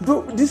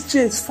 Bro, this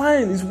chair is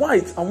fine. It's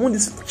white. I want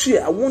this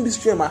chair. I want this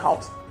chair in my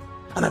house.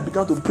 And I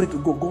began to pray to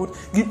God. God,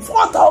 give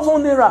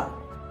 4,000 naira.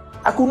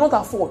 I could not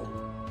afford.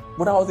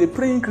 But I was a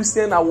praying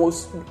Christian.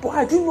 But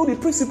I didn't know the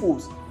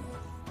principles.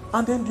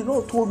 And then the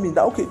Lord told me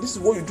that, okay, this is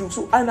what you do.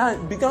 So, and I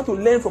began to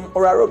learn from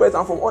Oral Roberts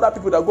and from other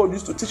people that God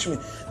used to teach me.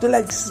 They're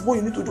like, this is what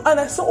you need to do. And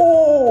I said,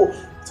 oh.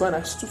 So, and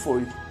I stood for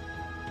it.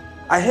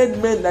 I heard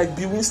men like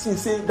Bill Winston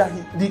say that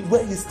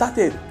where he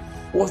started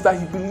was that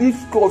he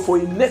believed God for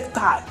a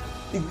necktie.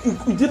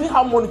 He didn't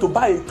have money to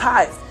buy a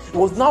tie. He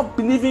was now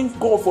believing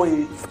God for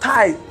a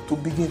tie to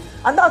begin.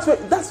 And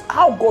that's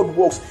how God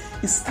works.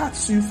 He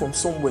starts you from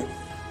somewhere.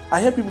 I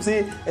hear people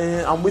say,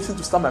 I'm waiting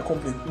to start my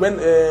company. When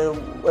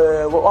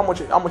how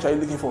much are you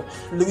looking for?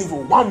 You're looking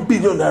for 1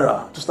 billion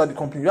naira to start the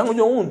company. You're on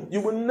your own.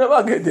 You will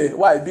never get there.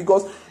 Why?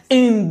 Because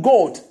in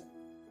God,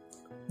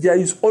 there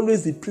is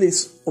always the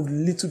place of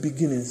little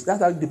beginnings.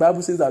 That's how the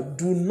Bible says that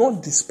do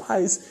not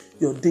despise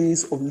your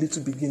days of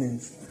little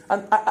beginnings.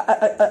 And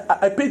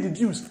I paid the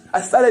dues.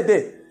 I started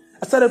there.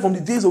 I started from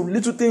the days of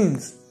little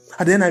things.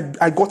 And then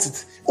I got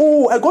it.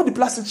 Oh, I got the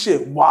plastic chair.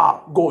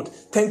 Wow, God,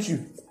 thank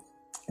you.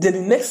 Then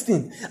the next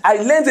thing, I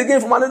learned again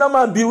from another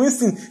man, Bill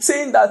Winston,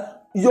 saying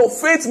that your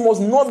faith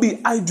must not be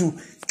idle.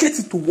 Get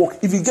it to work.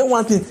 If you get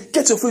one thing,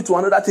 get your faith to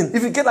another thing.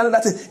 If you get another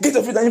thing, get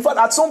your faith. And in fact,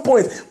 at some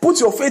point, put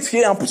your faith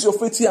here and put your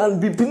faith here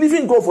and be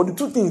believing God for the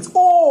two things.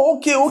 Oh,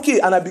 okay.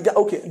 And I began,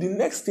 the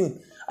next thing,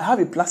 I have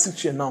a plastic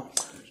chair now.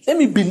 Let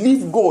me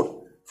believe God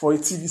for a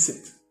TV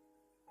set.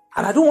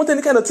 And I don't want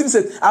any kind of TV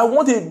set. I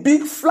want a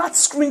big flat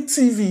screen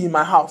TV in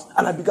my house.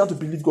 And I began to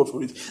believe God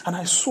for it. And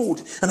I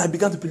sold. And I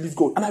began to believe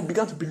God. And I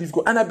began to believe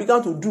God. And I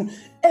began to do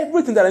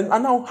everything that and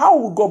now, how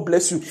will God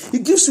bless you? He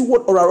gives you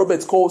what Oral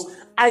Roberts calls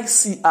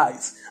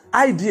ICIs.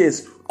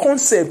 Ideas,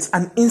 concepts,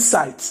 and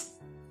insights.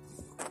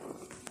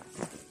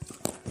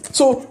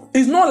 So,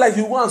 it's not like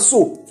you go and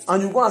sow.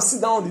 And you go and sit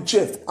down on the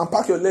chair. And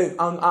pack your leg.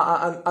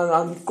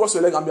 And cross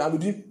your leg. And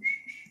be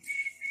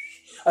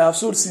I have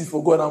sowed seed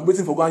for God. I'm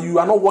waiting for God. And you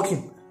are not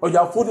working. Or you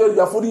are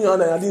folding your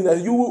hand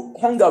and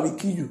hunger will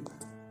kill you.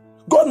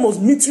 God must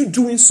meet you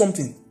doing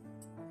something.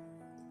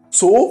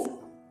 So,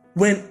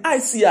 when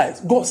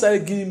ICIs, God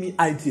started giving me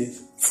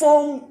ideas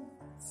from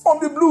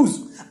the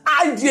blues.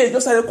 Ideas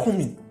just started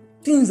coming.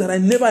 Things that I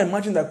never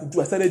imagined I could do,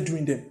 I started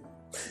doing them.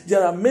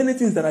 There are many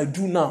things that I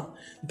do now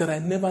that I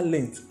never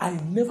learned. I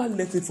never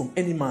learned it from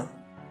any man.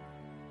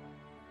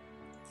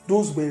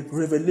 Those were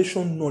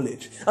revelation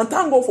knowledge. And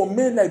thank God for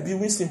men like Bill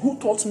Winston who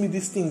taught me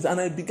these things, and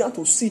I began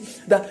to see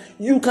that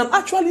you can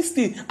actually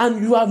stay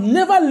and you have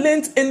never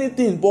learned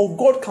anything, but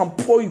God can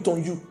pour it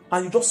on you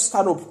and you just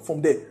start up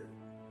from there.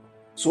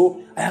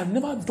 So I have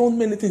never done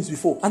many things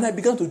before, and I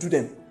began to do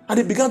them, and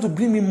they began to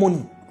bring me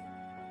money.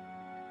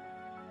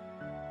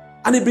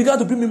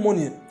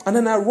 And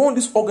then I run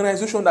this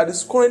organization that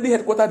is currently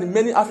headquartered in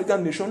many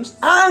African nations,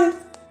 and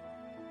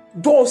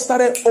doors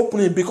started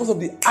opening because of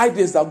the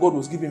ideas that God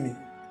was giving me.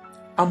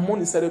 And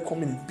money started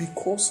coming in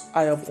because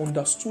I have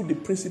understood the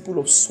principle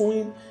of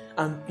sowing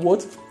and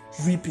what?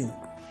 Reaping.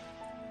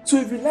 So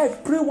if you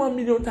like, pray 1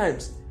 million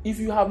times. If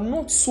you have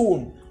not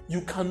sown,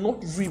 you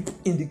cannot reap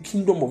in the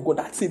kingdom of God.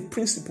 That's a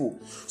principle.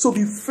 So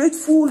be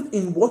faithful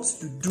in what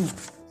you do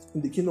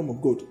in the kingdom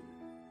of God.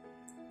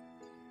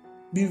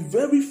 Be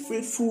very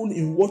faithful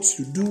in what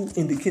you do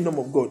in the kingdom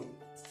of God.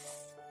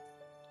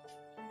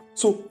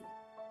 So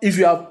if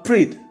you have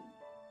prayed,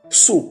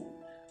 sow.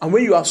 And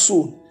when you are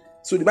sown,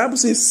 so the Bible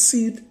says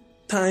seed,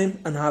 time,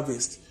 and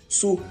harvest.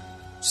 So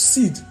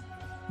seed,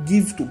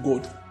 give to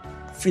God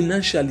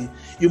financially.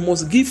 You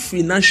must give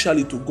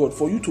financially to God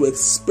for you to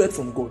expect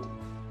from God.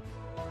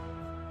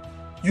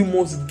 You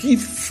must give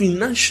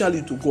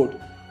financially to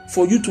God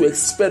for you to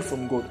expect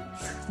from God.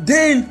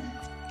 Then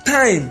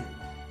time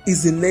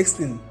is the next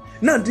thing.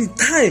 Now the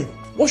time,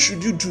 what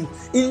should you do?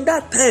 In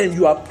that time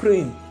you are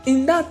praying.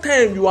 In that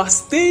time you are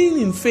staying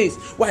in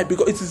faith. Why?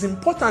 Because it is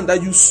important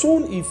that you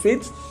sow in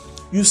faith,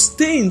 you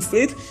stay in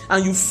faith,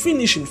 and you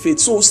finish in faith.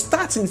 So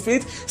start in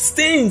faith,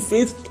 stay in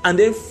faith, and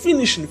then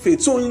finish in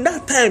faith. So in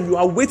that time you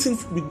are waiting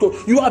with God.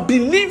 You are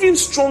believing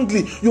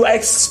strongly. You are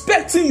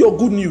expecting your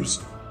good news.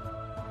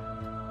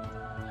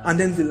 And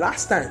then the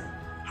last time,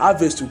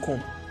 harvest will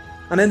come.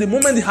 And then the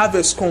moment the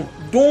harvest comes,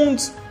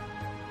 don't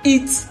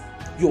eat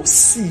your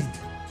seed.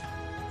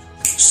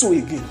 Sow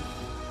again.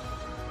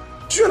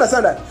 Do you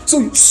understand that? So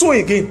you sow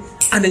again,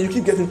 and then you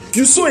keep getting,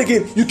 you sow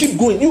again, you keep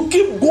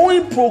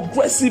going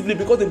progressively,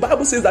 because the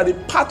Bible says that the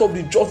path of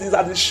the just is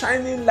as the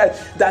shining light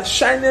that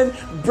shining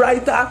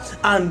brighter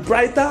and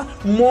brighter,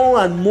 more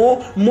and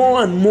more,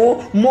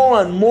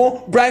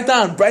 brighter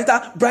and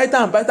brighter,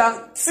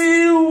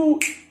 till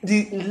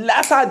the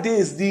latter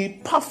days, the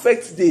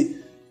perfect day,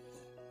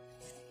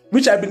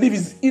 which I believe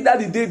is either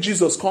the day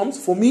Jesus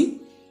comes. For me,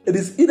 it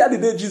is either the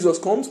day Jesus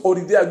comes or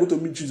the day I go to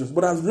meet Jesus.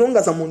 But as long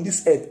as I'm on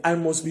this earth, I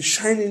must be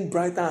shining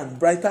brighter and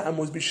brighter. I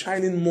must be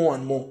shining more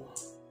and more.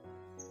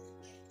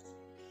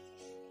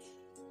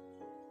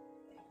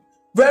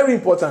 Very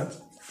important.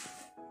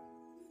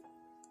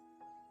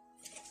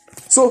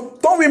 So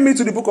turn with me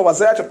to the book of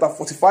Isaiah chapter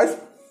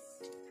 45.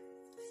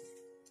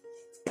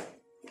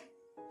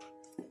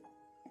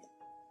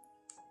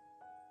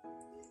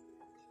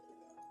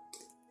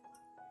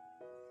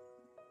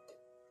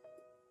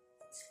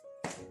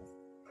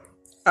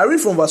 I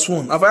read from verse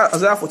 1,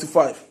 Isaiah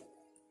 45.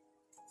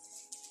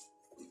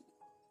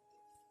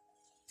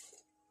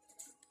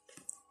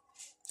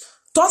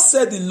 Thus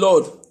said the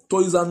Lord to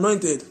his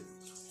anointed,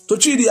 to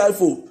Chidi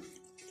Ifoh.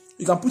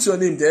 You can put your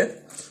name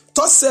there.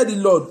 Thus said the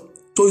Lord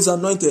to his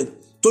anointed,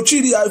 to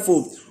Chidi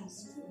Ifoh,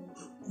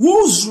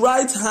 whose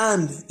right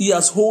hand he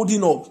has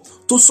holding up,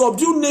 to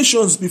subdue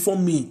nations before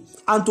me,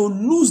 and to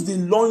loose the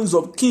loins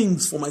of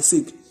kings for my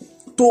sake,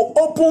 to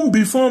open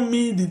before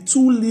me the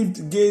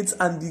two-leaved gates,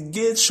 and the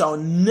gates shall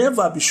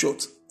never be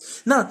shut.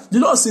 Now, the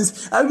Lord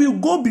says, I will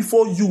go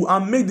before you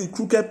and make the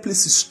crooked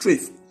places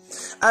straight.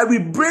 I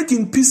will break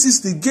in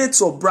pieces the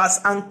gates of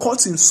brass and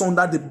cut in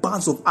sunder the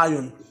bars of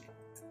iron.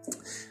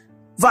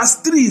 Verse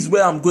 3 is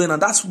where I'm going,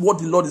 and that's what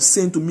the Lord is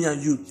saying to me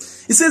and you.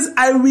 He says,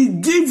 I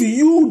will give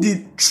you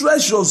the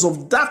treasures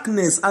of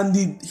darkness and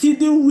the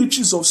hidden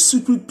riches of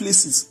secret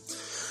places,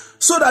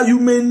 so that you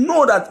may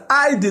know that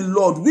I, the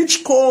Lord,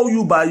 which call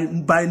you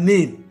by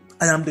name,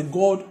 I am the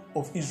God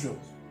of Israel.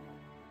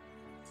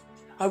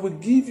 I will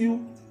give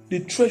you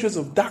the treasures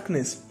of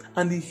darkness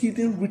and the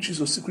hidden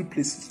riches of secret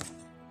places.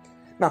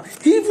 Now,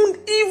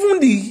 even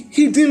the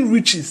hidden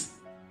riches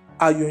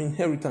are your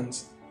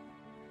inheritance.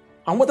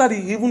 And what are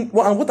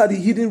the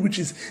hidden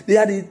riches? They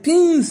are the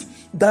things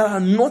that are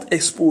not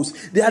exposed.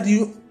 They are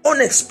the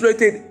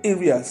unexploited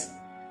areas.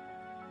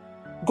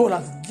 God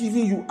has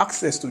given you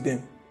access to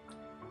them.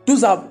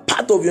 Those are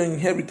part of your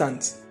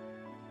inheritance.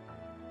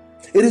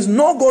 It is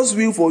not God's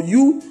will for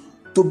you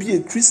to be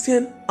a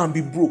Christian and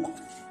be broke.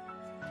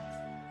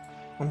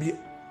 And be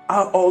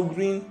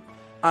arguing,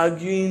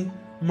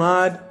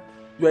 mad.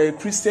 You are a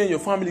Christian, your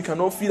family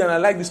cannot feed. And I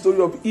like the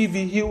story of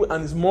E.V. Hill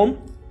and his mom.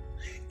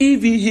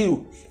 E.V.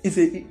 Hill is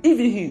a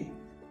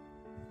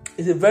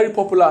very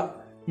popular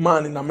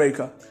man in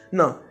America.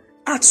 Now,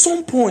 at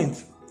some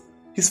point,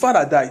 his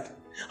father died.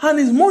 And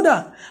his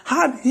mother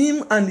had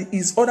him and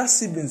his other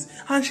siblings.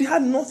 And she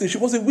had nothing. She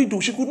was a widow.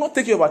 She could not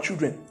take care of her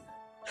children.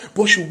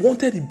 But she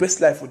wanted the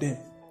best life for them.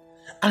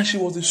 And she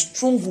was a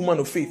strong woman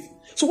of faith.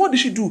 So what did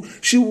she do?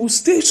 She will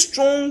stay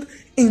strong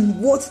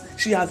in what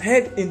she had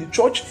heard in the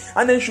church.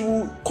 And then she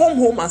will come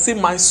home and say,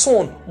 my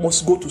son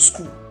must go to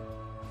school.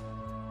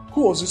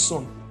 Who was this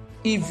son?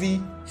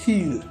 E.V.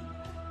 Hill.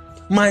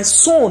 My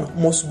son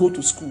must go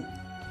to school.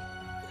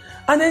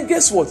 And then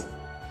guess what?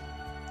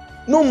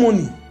 No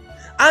money.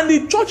 And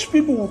the church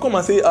people will come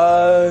and say,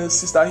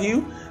 Sister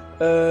Hill,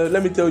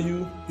 let me tell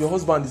you, your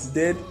husband is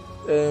dead.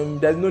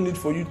 There's no need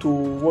for you to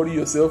worry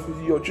yourself.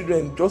 Your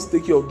children, just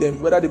take care of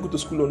them, whether they go to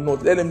school or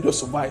not. Let them just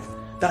survive.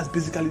 That's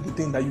basically the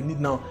thing that you need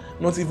now,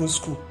 not even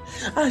school.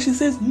 And she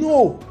says,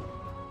 no,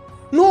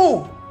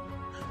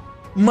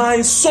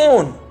 my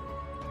son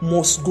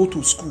must go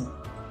to school.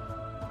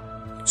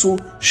 So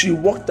she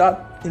worked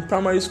out in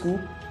primary school,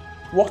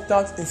 worked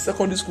out in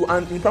secondary school,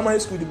 and in primary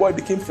school the boy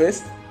became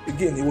first.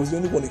 Again, he was the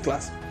only one in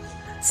class.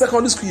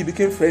 Secondary school he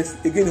became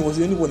first. Again, he was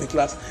the only one in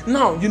class.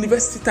 Now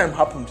university time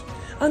happened,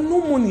 and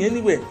no money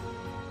anywhere.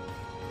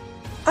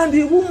 And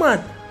the woman,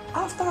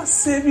 after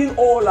saving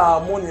all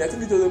her money, I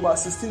think it was about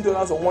 $16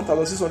 or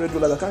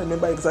 $1,600, I can't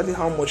remember exactly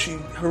how much, she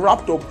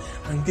wrapped up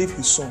and gave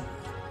his son.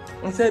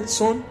 And said,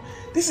 son,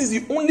 this is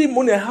the only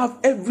money I have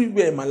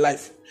everywhere in my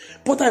life.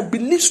 But I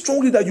believe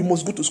strongly that you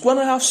must go to school. And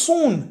I have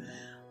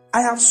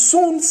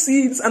sown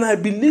seeds, and I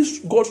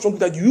believe God strongly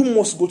that you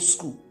must go to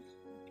school.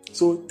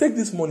 So take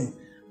this money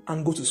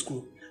and go to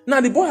school. Now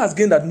the boy has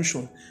gained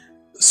admission.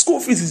 School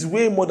fees is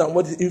way more than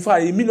in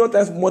fact, 1,000,000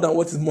 times more than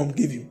what his mom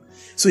gave him.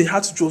 So he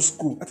had to just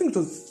go. I think it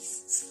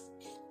was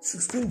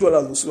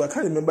 $16 or so. I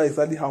can't remember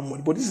exactly how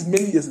much, but this is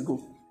many years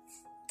ago.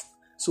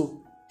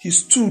 So he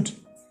stood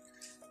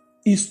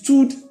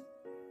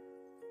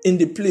in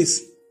the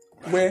place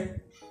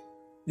where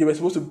they were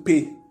supposed to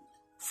pay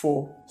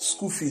for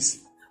school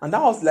fees. And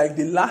that was like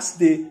the last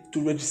day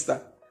to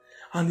register.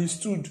 And he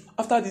stood.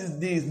 After these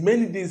days,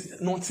 many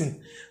days,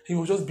 nothing. He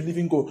was just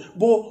believing God.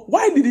 But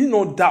why did he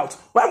not doubt?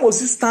 Why was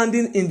he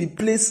standing in the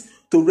place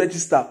to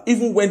register,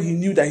 even when he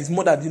knew that his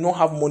mother did not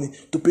have money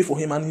to pay for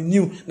him, and he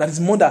knew that his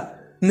mother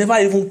never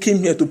even came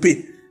here to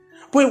pay?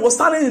 But he was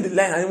standing in the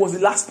line, and he was the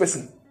last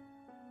person.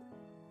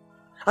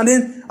 And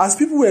then, as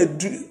they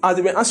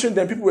were answering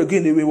them, people were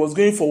going away. He was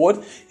going forward.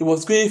 It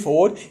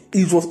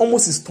was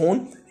almost his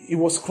turn. He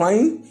was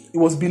crying. He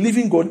was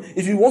believing God.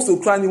 If he wants to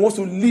cry and he wants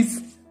to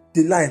leave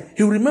the line,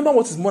 he will remember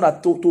what his mother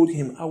told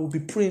him. I will be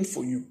praying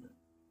for you.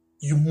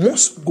 You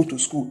must go to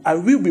school. I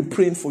will be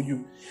praying for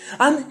you.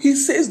 And he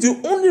says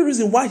the only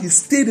reason why he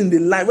stayed in the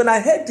line, when I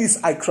heard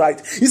this, I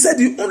cried. He said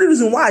the only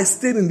reason why I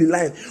stayed in the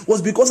line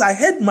was because I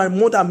heard my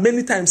mother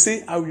many times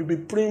say, I will be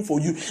praying for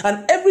you.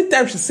 And every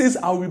time she says,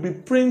 I will be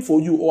praying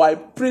for you, or I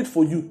prayed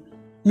for you,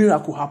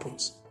 miracle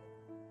happens.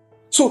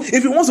 So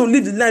if he wants to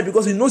leave the line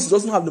because he knows he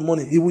doesn't have the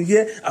money, he will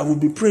hear, I will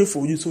be praying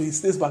for you. So he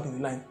stays back in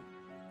the line.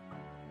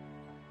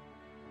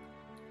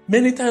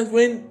 Many times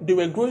when they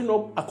were growing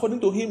up, according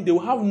to him, they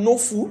will have no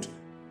food.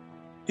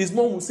 His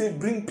mom will say,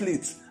 bring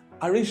plates,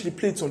 arrange the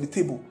plates on the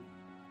table.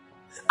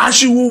 And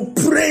she will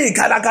pray,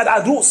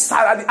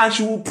 and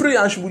she will pray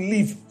and she will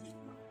leave.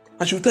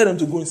 And she will tell them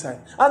to go inside.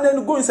 And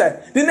then go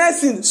inside. The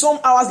next thing, some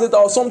hours later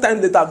or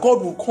sometime later,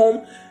 God will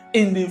come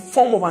in the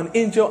form of an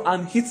angel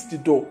and hit the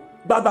door.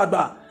 Bah, bah,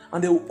 bah.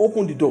 And they will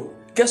open the door.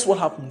 Guess what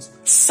happens?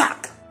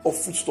 Sack of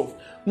foodstuff.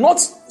 Not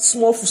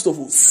small foodstuff,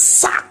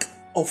 sack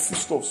of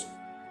foodstuffs.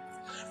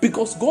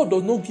 Because God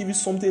does not give you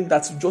something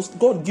that's just,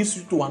 God gives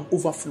you to an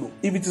overflow.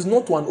 If it is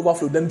not to an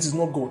overflow, then it is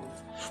not God.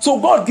 So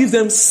God gives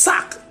them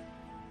sack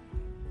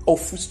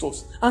of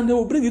foodstuffs. And they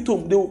will bring it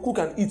home. They will cook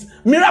and eat.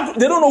 Miracle.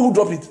 They don't know who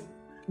dropped it.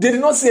 They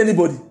did not see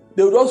anybody.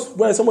 They will just,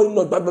 when somebody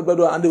knocked, blah, blah, blah,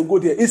 blah, and they will go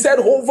there. He said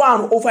over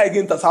and over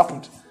again it has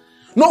happened.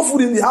 No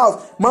food in the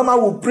house. Mama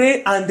will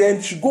pray, and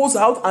then she goes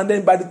out, and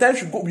then by the time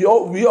she go, we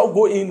all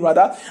go in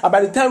rather. And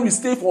by the time we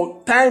stay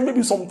for time,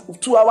 maybe some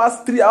 2 hours,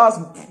 3 hours,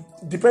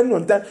 depending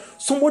on time,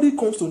 somebody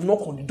comes to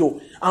knock on the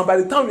door. And by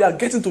the time we are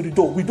getting to the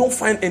door, we don't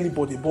find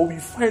anybody, but we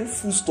find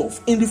food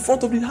stuff in the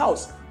front of the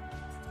house.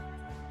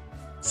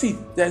 See,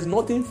 there is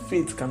nothing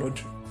faith cannot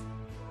do.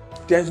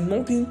 There is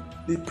nothing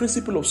the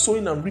principle of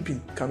sowing and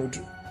reaping cannot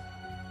do.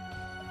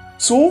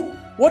 So,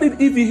 what did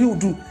Ifoh Hill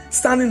do?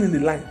 Standing in the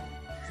line.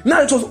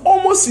 Now it was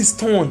almost his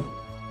turn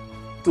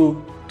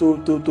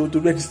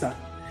to register.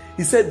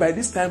 He said, by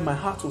this time my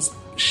heart was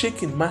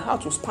shaking, my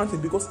heart was panting,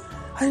 because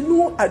I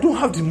know I don't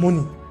have the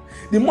money.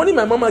 The money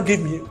my mama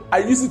gave me, I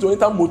used it to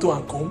enter motor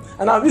and come,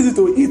 and I used it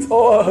to eat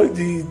all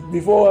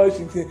before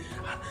she came.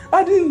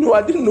 I didn't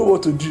know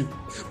what to do.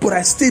 But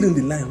I stayed in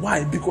the line.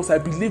 Why? Because I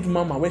believed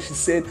mama when she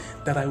said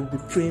that I will be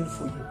praying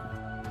for you.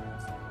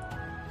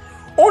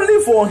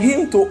 Only for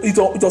him it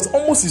was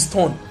almost his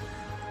turn.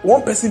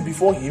 One person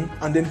before him,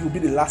 and then he'll be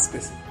the last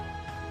person.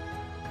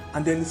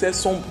 And then he said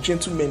some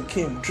gentlemen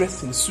came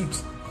dressed in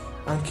suits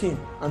and came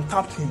and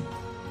tapped him.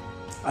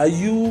 Are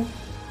you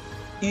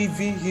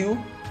Ifoh Hill?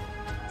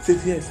 He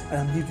said, yes, I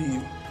am Ifoh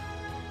Hill.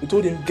 He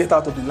told him, get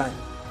out of the line.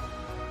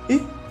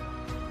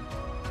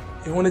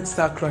 He wanted to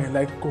start crying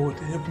like, God,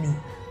 help me.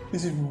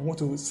 These people want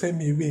to send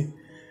me away.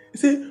 He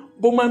said,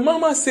 but my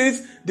mama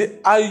says,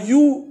 are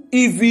you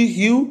Ifoh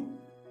Hill?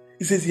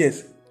 He says,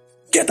 yes.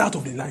 Get out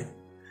of the line.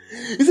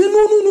 He said,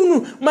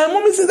 no. My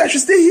mommy says I should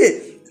stay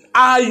here.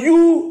 Are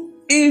you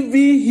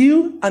Ifoh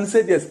Hill? And he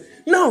said, yes.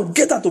 Now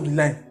get out of the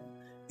line.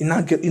 He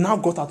now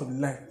got out of the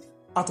line.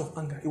 Out of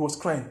anger. He was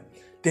crying.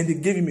 Then they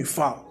gave him a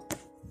foul.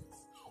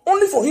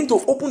 Only for him to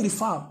open the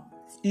file.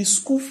 His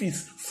school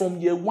fees from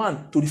year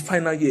 1 to the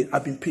final year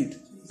have been paid.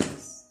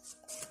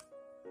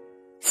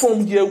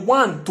 From year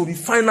 1 to the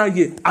final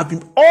year,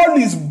 all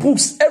his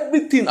books,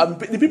 everything have been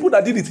paid. The people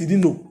that did it, he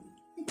didn't know.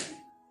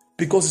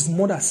 Because his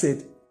mother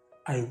said,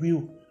 I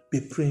will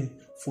be praying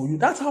for you.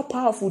 That's how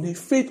powerful the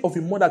faith of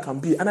a mother can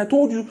be. And I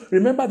told you,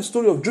 remember the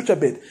story of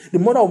Jochebed, the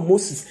mother of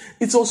Moses.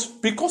 It was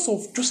because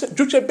of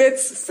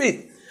Jochebed's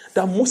faith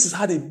that Moses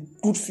had a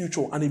good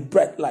future and a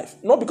bright life.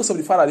 Not because of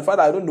the father. The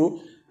father, I don't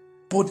know.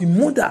 But the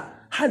mother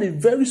had a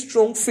very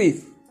strong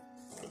faith.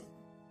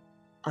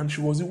 And she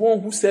was the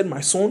one who said,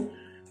 my son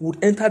would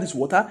enter this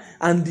water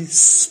and the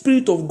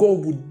Spirit of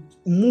God would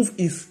move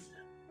his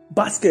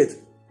basket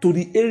to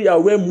the area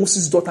where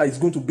Moses' daughter is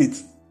going to bathe.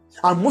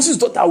 And Moses'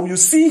 daughter will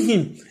see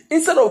him.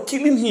 Instead of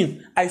killing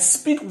him, I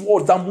speak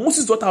words that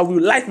Moses' daughter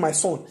will like my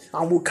son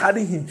and will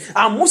carry him.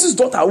 And Moses'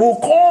 daughter will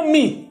call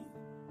me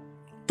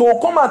to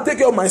come and take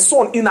care of my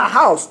son in her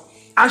house.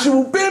 And she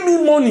will pay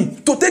me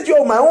money to take care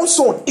of my own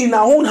son in her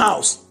own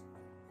house.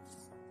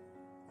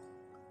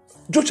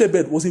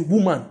 Jochebed was a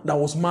woman that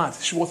was mad.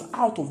 She was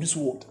out of this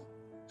world.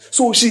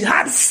 So she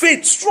had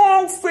faith,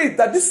 strong faith,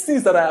 that these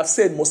things that I have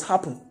said must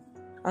happen.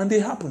 And they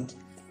happened.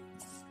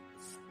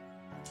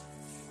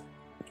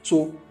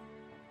 So,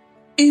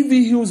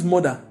 Ifoh's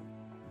mother,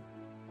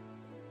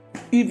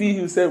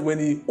 Ifoh said when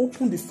he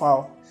opened the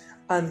file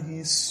and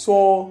he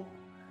saw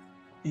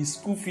his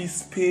school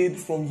fees paid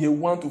from year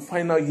 1 to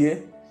final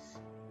year,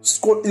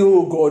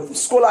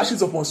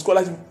 scholarships upon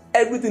scholarship,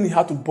 everything he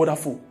had to bother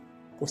for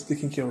was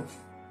taken care of.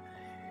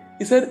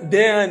 He said,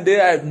 there and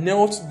there I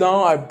knelt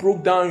down, I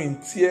broke down in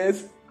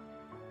tears,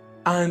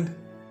 and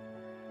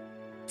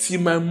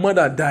till my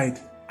mother died,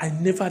 I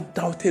never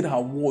doubted her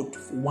word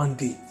for one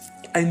day.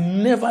 I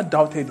never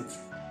doubted it.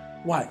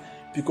 Why?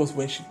 Because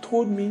when she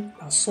told me,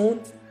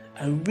 son,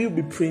 I will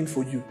be praying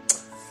for you,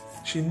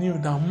 she knew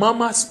that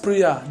mama's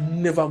prayer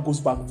never goes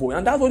back void.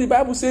 And that's what the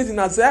Bible says in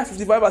Isaiah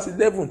 55 verse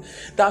 11.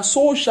 That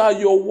so shall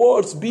your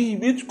words be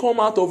which come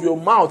out of your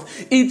mouth.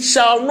 It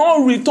shall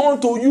not return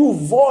to you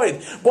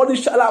void, but it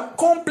shall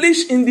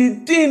accomplish in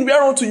the thing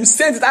whereunto you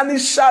sent it, and it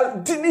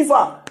shall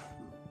deliver.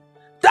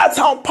 That's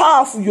how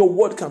powerful your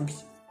word can be.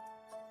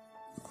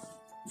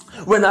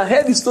 When I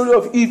heard the story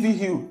of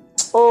Ifoh,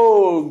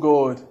 oh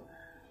God,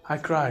 I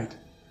cried.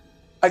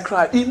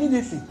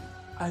 Immediately.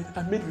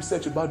 I made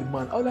research about the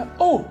man. I was like,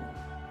 oh,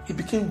 he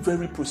became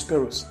very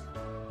prosperous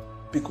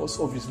because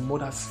of his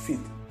mother's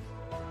faith.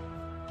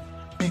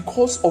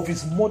 Because of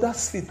his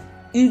mother's faith,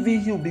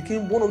 Ifoh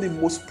became one of the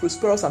most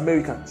prosperous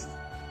Americans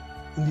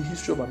in the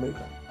history of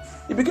America.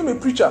 He became a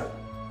preacher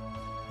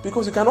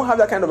because you cannot have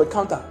that kind of a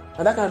counter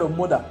and that kind of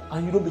mother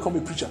and you don't become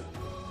a preacher.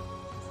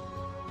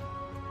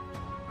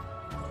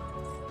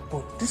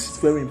 But this is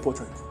very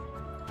important.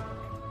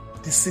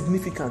 The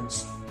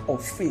significance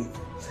of faith.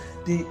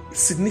 The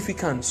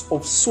significance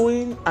of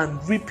sowing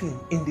and reaping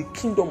in the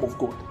kingdom of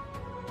God.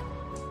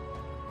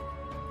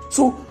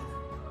 So,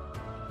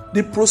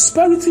 the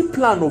prosperity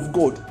plan of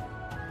God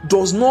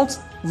does not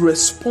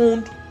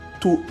respond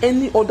to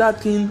any other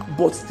thing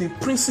but the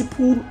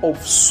principle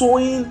of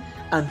sowing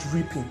and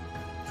reaping.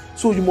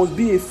 So, you must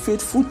be a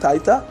faithful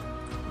tither.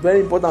 Very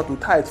important to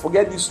tithe.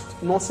 Forget these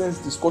nonsense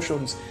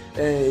discussions.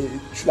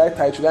 Should I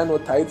tithe? Should I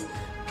not tithe?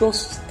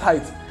 Just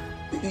tithe.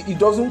 It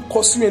doesn't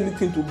cost you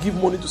anything to give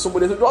money to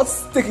somebody. So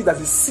just take it as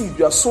a seed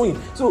you are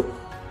sowing. So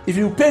if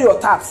you pay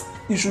your tax,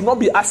 you should not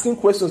be asking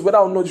questions whether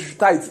or not you should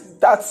tithe.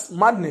 That's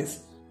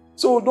madness.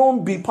 So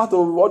don't be part of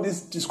all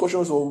these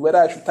discussions of whether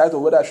I should tithe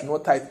or whether I should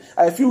not tithe.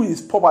 I feel it's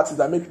poverty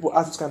that makes people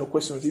ask these kind of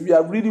questions. If you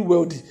are really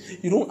wealthy,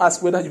 you don't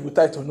ask whether you will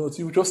tithe or not.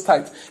 You will just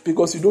tithe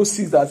because you don't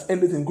see that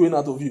anything going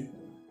out of you.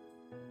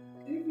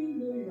 Even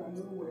though you are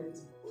not wealthy.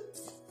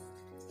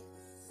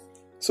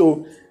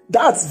 So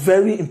that's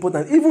very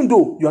important, even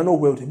though you are not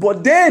wealthy.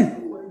 But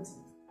then,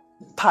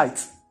 tithe.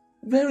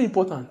 Very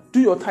important. Do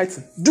your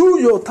tithing.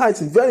 Do your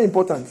tithing. Very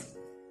important.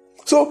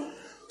 So,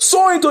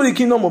 sow into the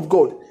kingdom of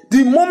God.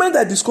 The moment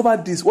I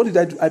discovered this, what did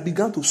I do? I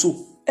began to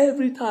sow.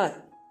 Every time.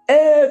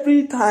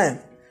 Every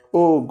time.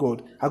 Oh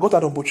God. I got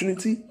an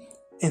opportunity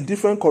in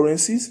different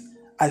currencies.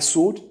 I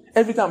sowed.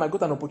 Every time I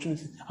got an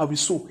opportunity, I will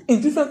sow.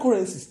 In different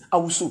currencies, I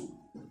will sow.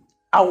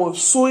 I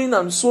was sowing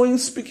and sowing,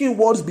 speaking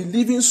words,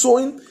 believing,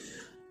 sowing.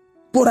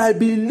 But I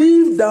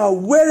believe that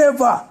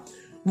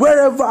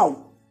wherever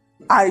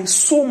I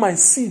sow my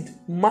seed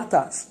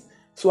matters.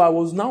 So I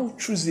was now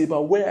choosy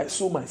about where I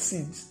sow my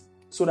seeds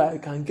so that I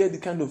can get the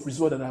kind of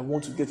result that I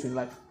want to get in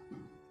life.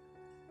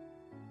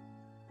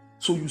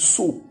 So you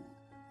sow,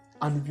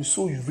 and if you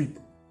sow, you reap.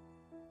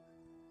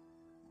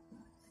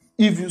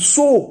 If you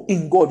sow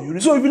in God, you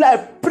reap. So if you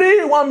like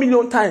pray 1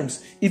 million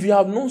times, if you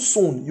have not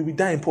sown, you will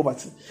die in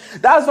poverty.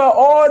 That's why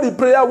all the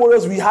prayer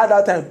warriors we had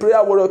that time,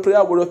 prayer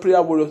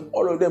warriors,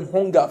 all of them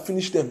hunger,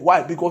 finished them.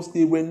 Why? Because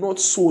they were not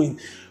sowing.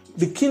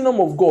 The kingdom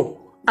of God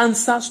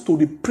answers to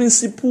the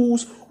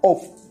principles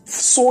of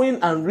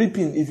sowing and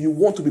reaping if you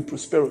want to be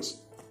prosperous.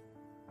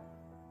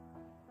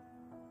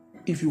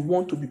 If you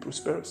want to be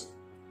prosperous.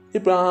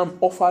 Abraham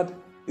offered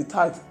a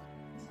tithe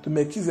to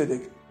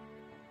Melchizedek.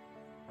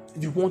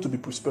 if you want to be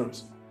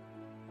prosperous,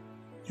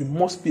 you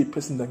must be a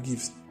person that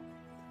gives.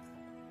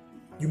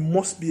 You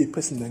must be a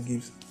person that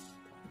gives.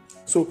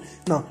 So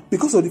now,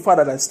 because of the fact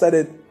that I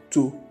started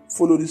to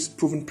follow this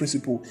proven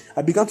principle,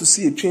 I began to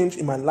see a change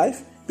in my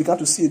life, began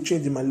to see a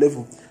change in my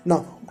level.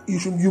 Now,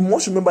 you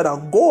must remember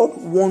that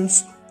God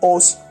wants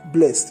us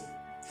blessed.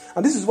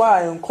 And this is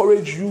why I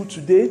encourage you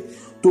today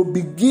to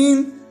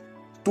begin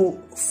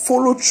to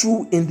follow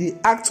through in the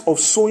act of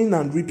sowing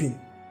and reaping.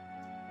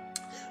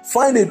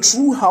 Find a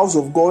true house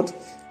of God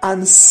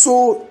and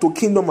sow to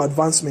kingdom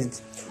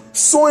advancement.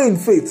 Sow in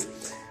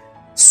faith.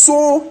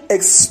 Sow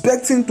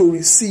expecting to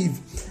receive.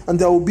 And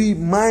there will be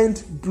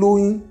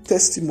mind-blowing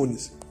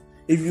testimonies.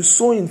 If you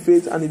sow in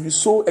faith and if you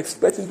sow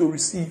expecting to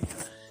receive,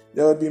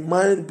 there will be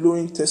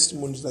mind-blowing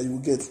testimonies that you will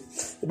get.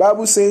 The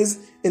Bible says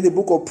in the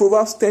book of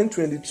Proverbs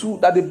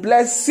 10:22 that the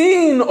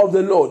blessing of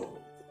the Lord,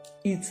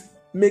 it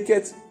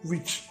maketh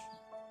rich.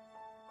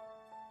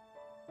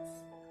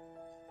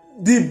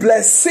 The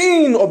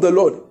blessing of the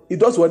Lord, it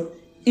does what?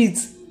 It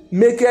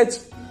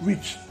maketh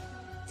rich.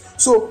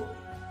 So,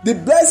 the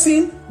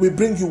blessing will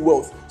bring you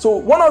wealth. So,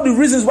 one of the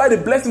reasons why the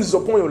blessing is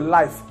upon your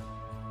life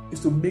is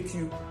to make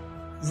you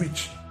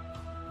rich.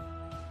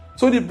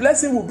 So, the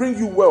blessing will bring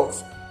you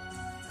wealth.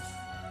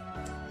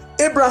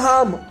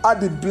 Abraham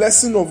had the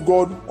blessing of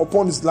God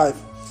upon his life,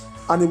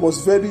 and he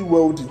was very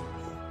wealthy.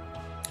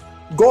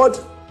 God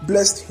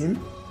blessed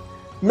him.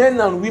 Men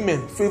and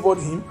women favored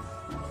him.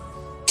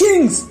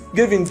 Kings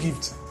gave him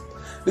gifts.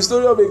 The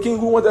story of a king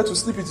who wanted to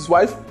sleep with his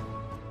wife,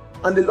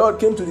 and the Lord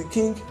came to the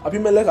king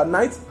Abimelech at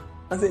night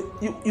and said,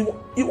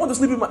 you want to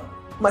sleep with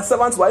my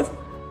servant's wife?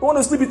 You want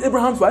to sleep with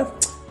Abraham's wife?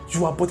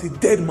 You are but a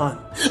dead man.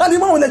 And the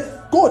man was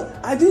like, God,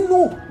 I didn't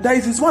know that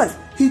is his wife.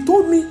 He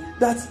told me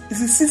that it's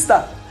his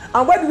sister.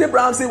 And why did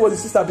Abraham say it was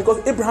his sister?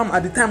 Because Abraham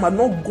at the time had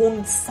not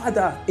gone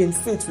further in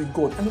faith with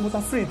God, and he was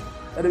afraid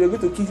that they were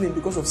going to kill him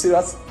because of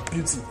Sarah's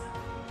beauty.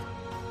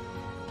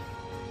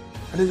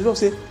 And then the Lord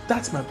said,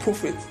 that's my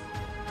prophet.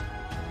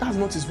 That's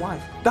not his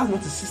wife. That's not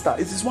his sister.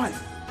 It's his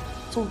wife.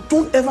 So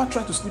don't ever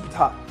try to sleep with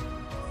her.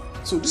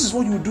 So this is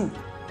what you do.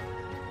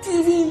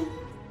 Giving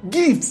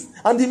gifts.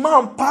 And the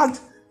man packed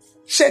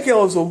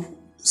shekels of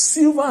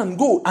silver and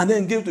gold and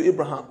then gave to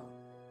Abraham.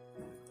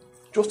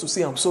 Just to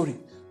say, I'm sorry.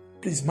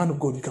 Please, man of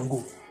God, you can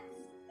go.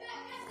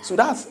 So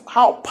that's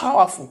how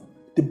powerful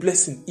the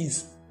blessing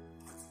is.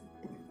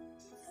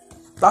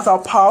 That's how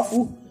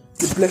powerful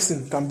the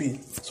blessing can be.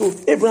 So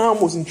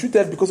Abraham was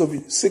entreated because of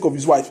the sake of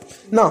his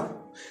wife. Now,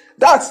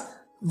 that's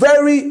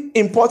very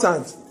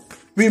important.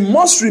 We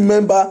must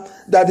remember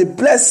that the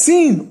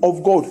blessing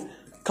of God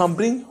can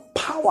bring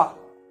power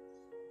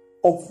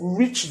of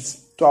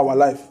riches to our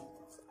life.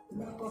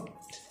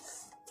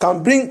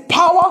 Can bring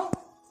power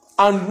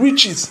and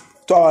riches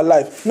to our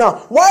life.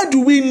 Now, why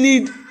do we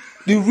need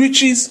the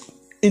riches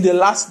in the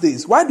last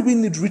days? Why do we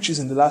need riches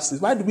in the last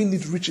days? Why do we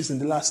need riches in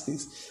the last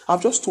days?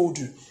 I've just told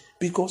you.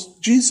 Because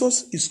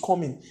Jesus is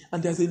coming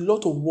and there's a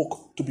lot of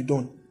work to be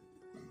done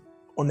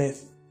on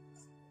earth.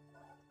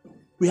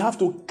 We have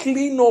to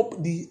clean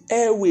up the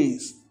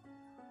airways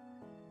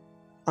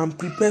and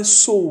prepare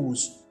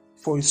souls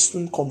for his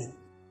soon coming.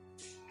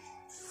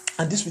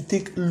 And this will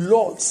take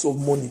lots of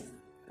money.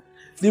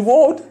 The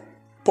world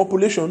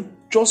population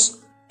just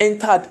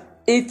entered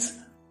 8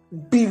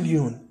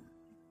 billion.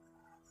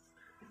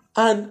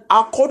 And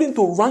according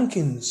to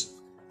rankings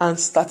and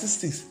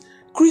statistics,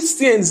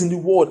 Christians in the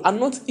world are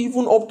not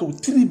even up to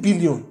 3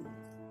 billion.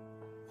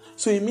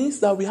 So it means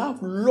that we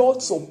have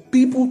lots of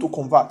people to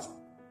convert.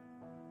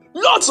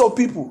 Lots of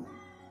people.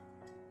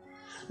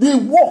 The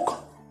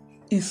work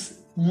is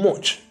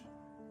much.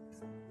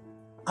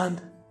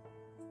 And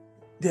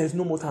there is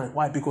no more time.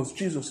 Why? Because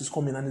Jesus is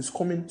coming and is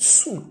coming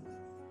soon.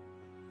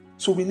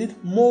 So we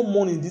need more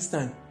money this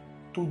time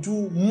to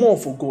do more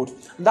for God.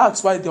 And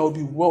that's why there will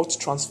be wealth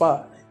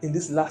transfer in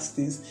these last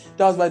days.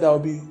 That's why there will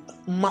be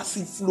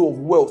massive flow of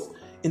wealth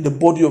in the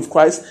body of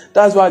Christ.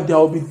 That's why there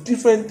will be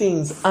different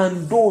things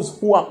and those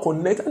who are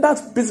connected. And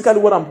that's basically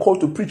what I'm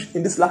called to preach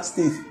in this last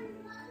days.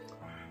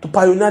 To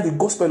pioneer the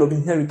gospel of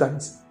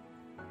inheritance.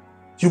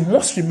 You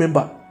must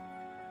remember.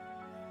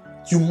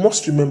 You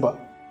must remember.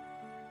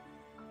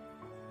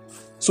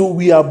 So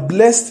we are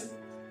blessed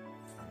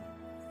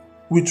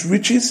with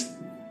riches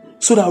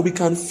so that we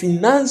can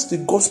finance the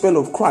gospel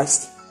of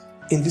Christ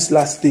in these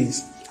last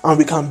days. And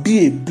we can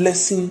be a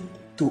blessing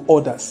to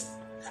others.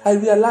 I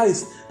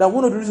realized that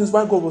one of the reasons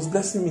why God was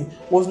blessing me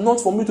was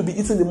not for me to be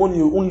eating the money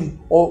only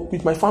or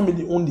with my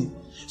family only.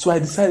 So I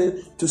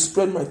decided to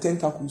spread my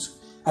tentacles.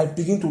 I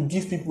begin to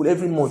give people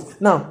every month.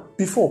 Now,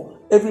 before,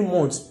 every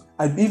month,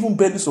 I even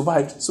barely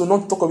survived. So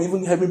not talk of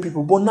even helping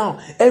people. But now,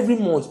 every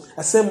month,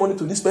 I send money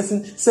to this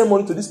person, send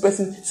money to this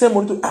person, send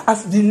money to...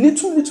 As the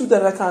little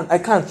that I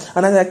can.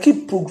 And as I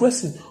keep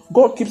progressing,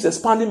 God keeps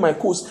expanding my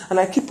course. And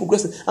I keep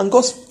progressing. And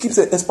God keeps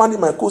expanding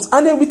my course.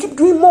 And then we keep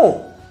doing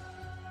more.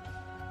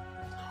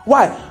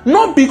 Why?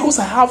 Not because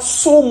I have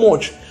so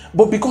much,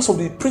 but because of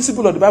the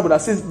principle of the Bible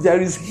that says there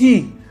is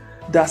he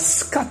that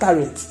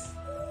scattereth.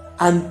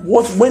 And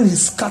when he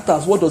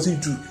scatters, what does he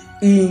do?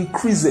 He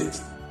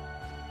increases.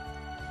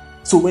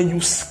 So when you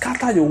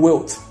scatter your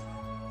wealth,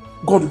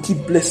 God will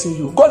keep blessing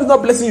you. God is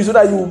not blessing you so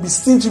that you will be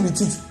stingy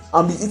with it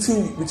and be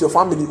eating with your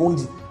family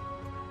only.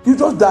 You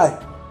just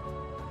die.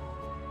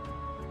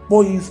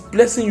 But He's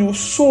blessing you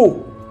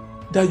so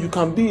that you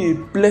can be a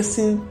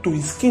blessing to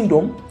His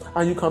kingdom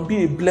and you can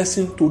be a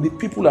blessing to the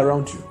people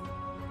around you.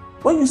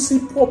 When you see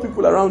poor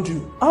people around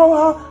you,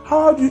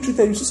 how do you treat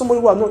them? You see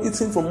somebody who are not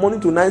eating from morning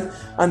to night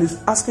and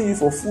is asking you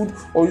for food,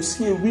 or you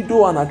see a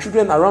widow and her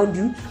children around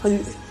you, and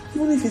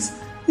even if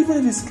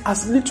it's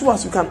as little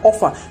as you can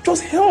offer,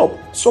 just help,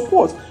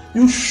 support.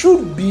 You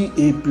should be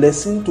a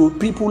blessing to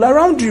people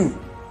around you.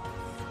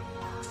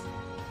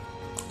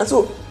 And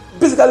so,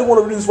 basically, one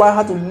of the reasons why I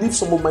had to leave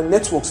some of my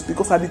networks,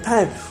 because at the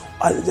time,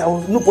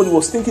 nobody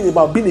was thinking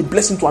about being a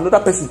blessing to another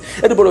person.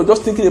 Everybody was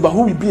just thinking about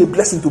who will be a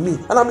blessing to me.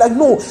 And I'm like,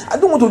 no, I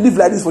don't want to live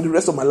like this for the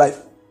rest of my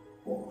life.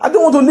 I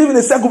don't want to live in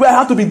a circle where I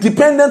have to be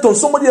dependent on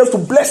somebody else to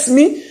bless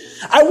me.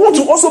 I want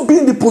to also be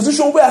in the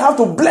position where I have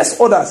to bless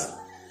others.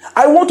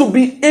 I want to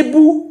be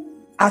able,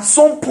 at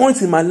some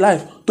point in my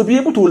life, to be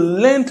able to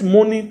lend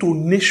money to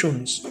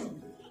nations.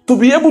 To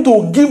be able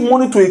to give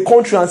money to a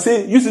country and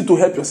say, use it to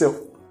help yourself.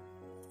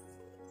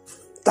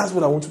 That's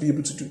what I want to be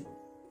able to do.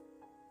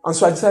 And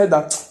so I decided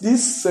that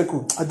this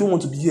circle, I don't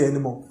want to be here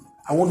anymore.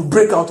 I want to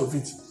break out of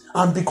it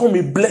and become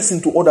a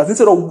blessing to others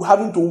instead of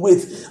having to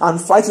wait and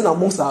fighting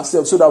amongst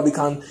ourselves so that we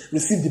can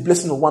receive the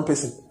blessing of one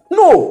person.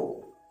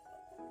 No!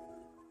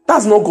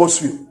 That's not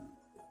God's will.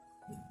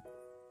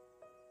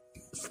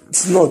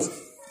 It's not.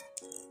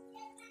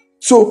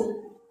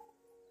 So,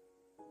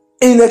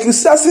 in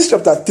Ecclesiastes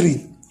chapter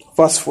 3,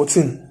 verse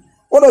 14,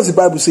 what does the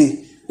Bible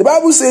say? The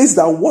Bible says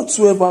that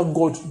whatsoever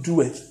God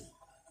doeth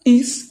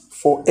is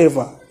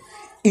forever.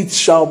 It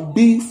shall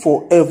be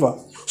forever.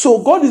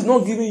 So God is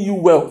not giving you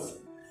wealth.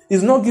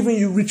 He's not giving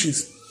you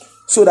riches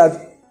so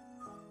that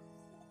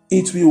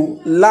it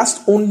will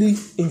last only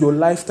in your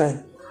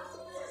lifetime.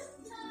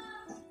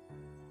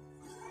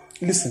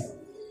 Listen,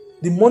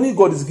 the money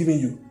God is giving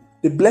you,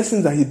 the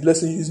blessings that He's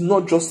blessing you is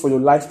not just for your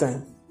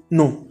lifetime.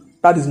 No,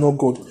 that is not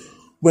God.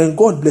 When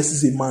God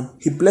blesses a man,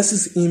 He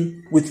blesses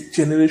him with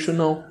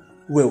generational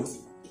wealth.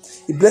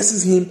 He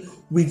blesses him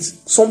with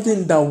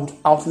something that would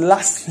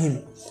outlast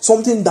him.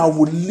 Something that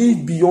would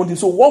live beyond him.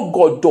 So what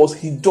God does,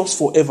 He does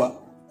forever.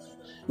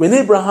 When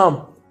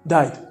Abraham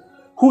died,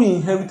 who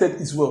inherited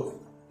his wealth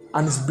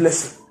and his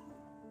blessing?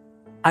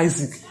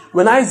 Isaac.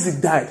 When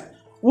Isaac died,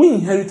 who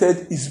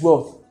inherited his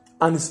wealth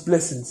and his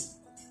blessings?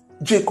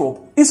 Jacob.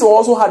 Esau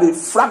also had a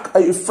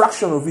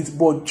fraction of it,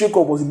 but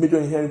Jacob was a major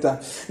inheritor.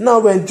 Now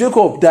when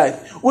Jacob died,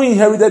 who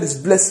inherited his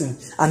blessing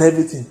and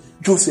everything?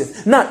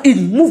 Joseph. Now it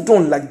moved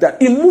on like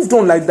that. It moved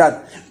on like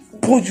that.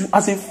 But you,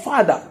 as a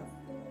father,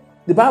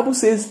 the Bible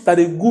says that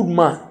a good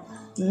man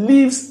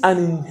leaves an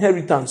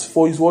inheritance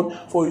for his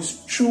what? For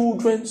his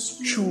children's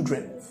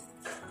children.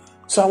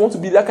 So I want to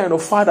be that kind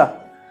of father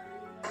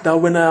that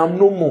when I am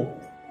no more,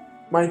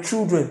 my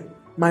children,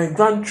 my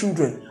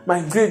grandchildren,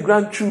 my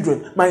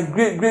great-grandchildren, my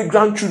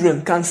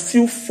great-great-grandchildren can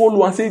still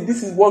follow and say,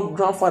 this is what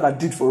grandfather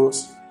did for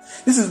us.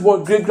 This is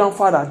what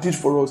great-grandfather did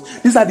for us.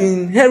 These are the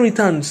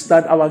inheritance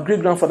that our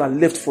great-grandfather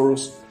left for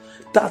us.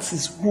 That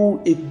is who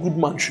a good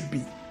man should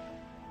be.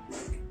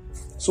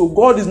 So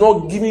God is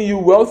not giving you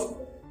wealth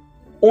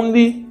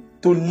only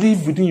to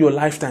live within your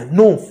lifetime.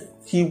 No,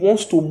 He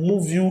wants to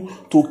move you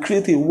to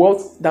create a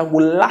wealth that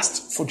will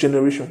last for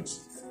generations.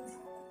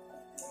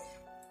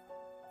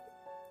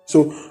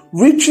 So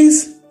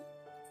riches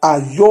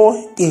are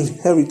your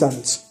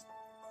inheritance.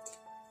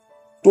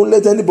 Don't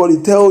let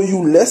anybody tell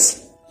you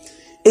less.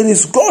 It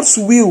is God's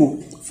will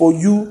for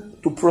you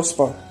to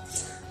prosper.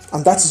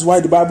 And that is why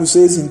the Bible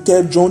says in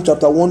 3 John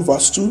chapter 1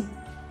 verse 2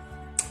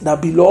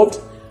 that,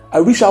 beloved, I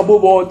wish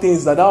above all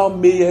things that thou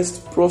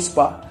mayest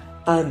prosper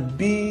and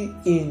be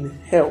in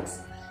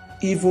health,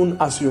 even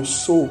as your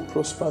soul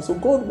prospers. So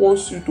God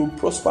wants you to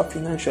prosper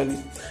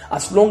financially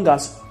as long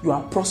as you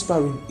are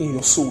prospering in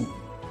your soul.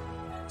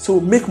 So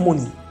make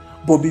money,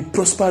 but be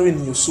prospering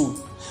in your soul.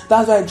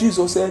 That's why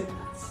Jesus said,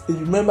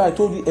 remember I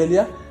told you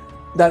earlier,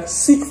 that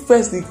seek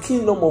first the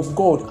kingdom of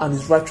God and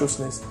His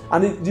righteousness.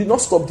 And it did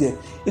not stop there.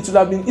 It would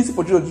have been easy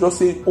for Jesus to just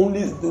say,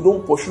 only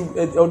don't pursue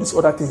all these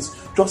other things.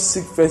 Just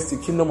seek first the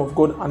kingdom of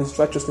God and His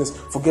righteousness.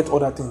 Forget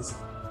other things.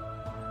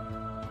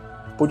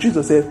 But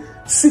Jesus said,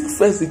 seek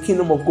first the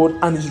kingdom of God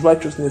and His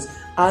righteousness,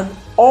 and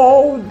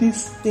all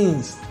these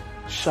things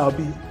shall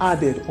be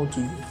added unto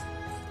you.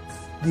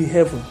 The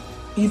heaven,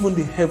 even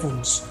the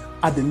heavens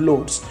are the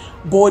Lord's,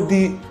 but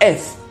the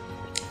earth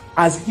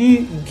has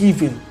He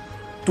given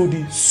to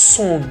the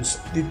sons,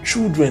 the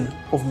children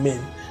of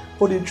men.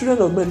 But the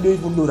children of men don't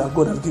even know that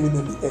God has given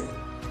them the earth.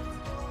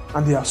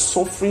 And they are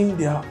suffering,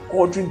 they are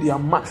ordering, they are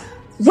mad.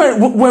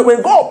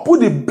 When God put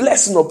the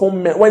blessing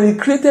upon man, when He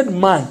created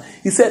man,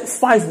 He said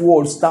 5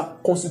 words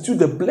that constitute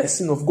the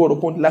blessing of God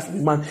upon the life of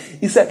the man.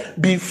 He said,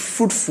 be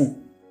fruitful,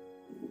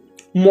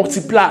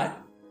 multiply,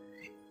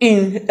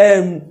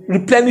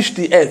 replenish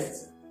the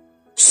earth,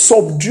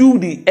 subdue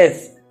the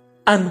earth,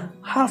 and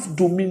have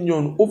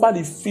dominion over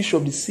the fish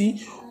of the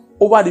sea,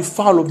 over the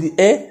fowl of the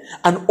air,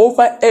 and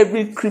over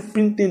every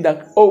creeping thing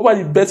over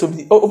the birds of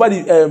over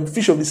the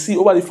fish of the sea,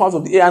 over the fowls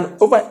of the air, and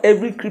over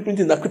every creeping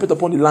thing that creepeth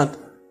upon the land.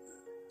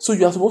 So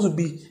you are supposed to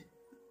be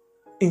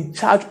in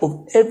charge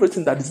of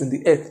everything that is in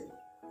the earth,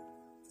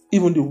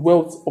 even the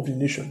wealth of the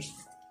nations.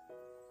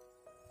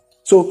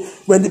 So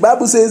when the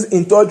Bible says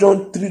in 3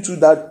 John 3:2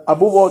 that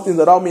above all things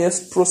that thou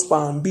mayest prosper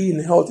and be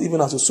in health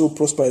even as your soul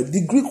prospereth,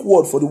 the Greek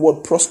word for the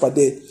word prosper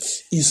there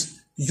is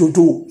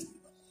yodo,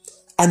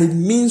 and it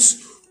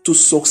means to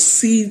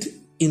succeed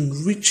in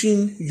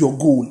reaching your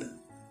goal,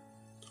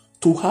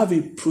 to have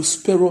a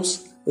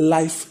prosperous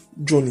life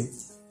journey.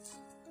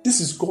 This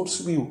is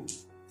God's will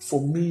for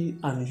me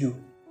and you,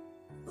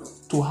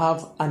 to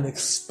have an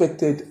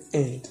expected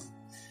end.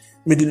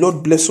 May the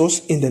Lord bless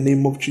us in the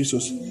name of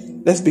Jesus.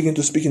 Let's begin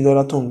to speak in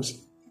other tongues.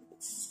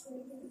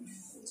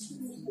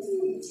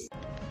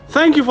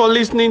 Thank you for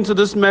listening to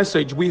this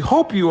message. We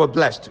hope you are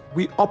blessed.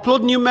 We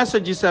upload new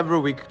messages every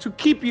week to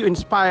keep you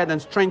inspired and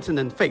strengthened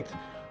in faith.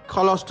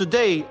 Call us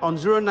today on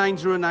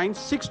 0909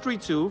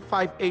 632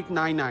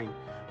 5899.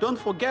 Don't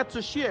forget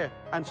to share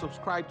and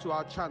subscribe to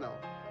our channel.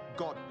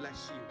 God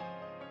bless you.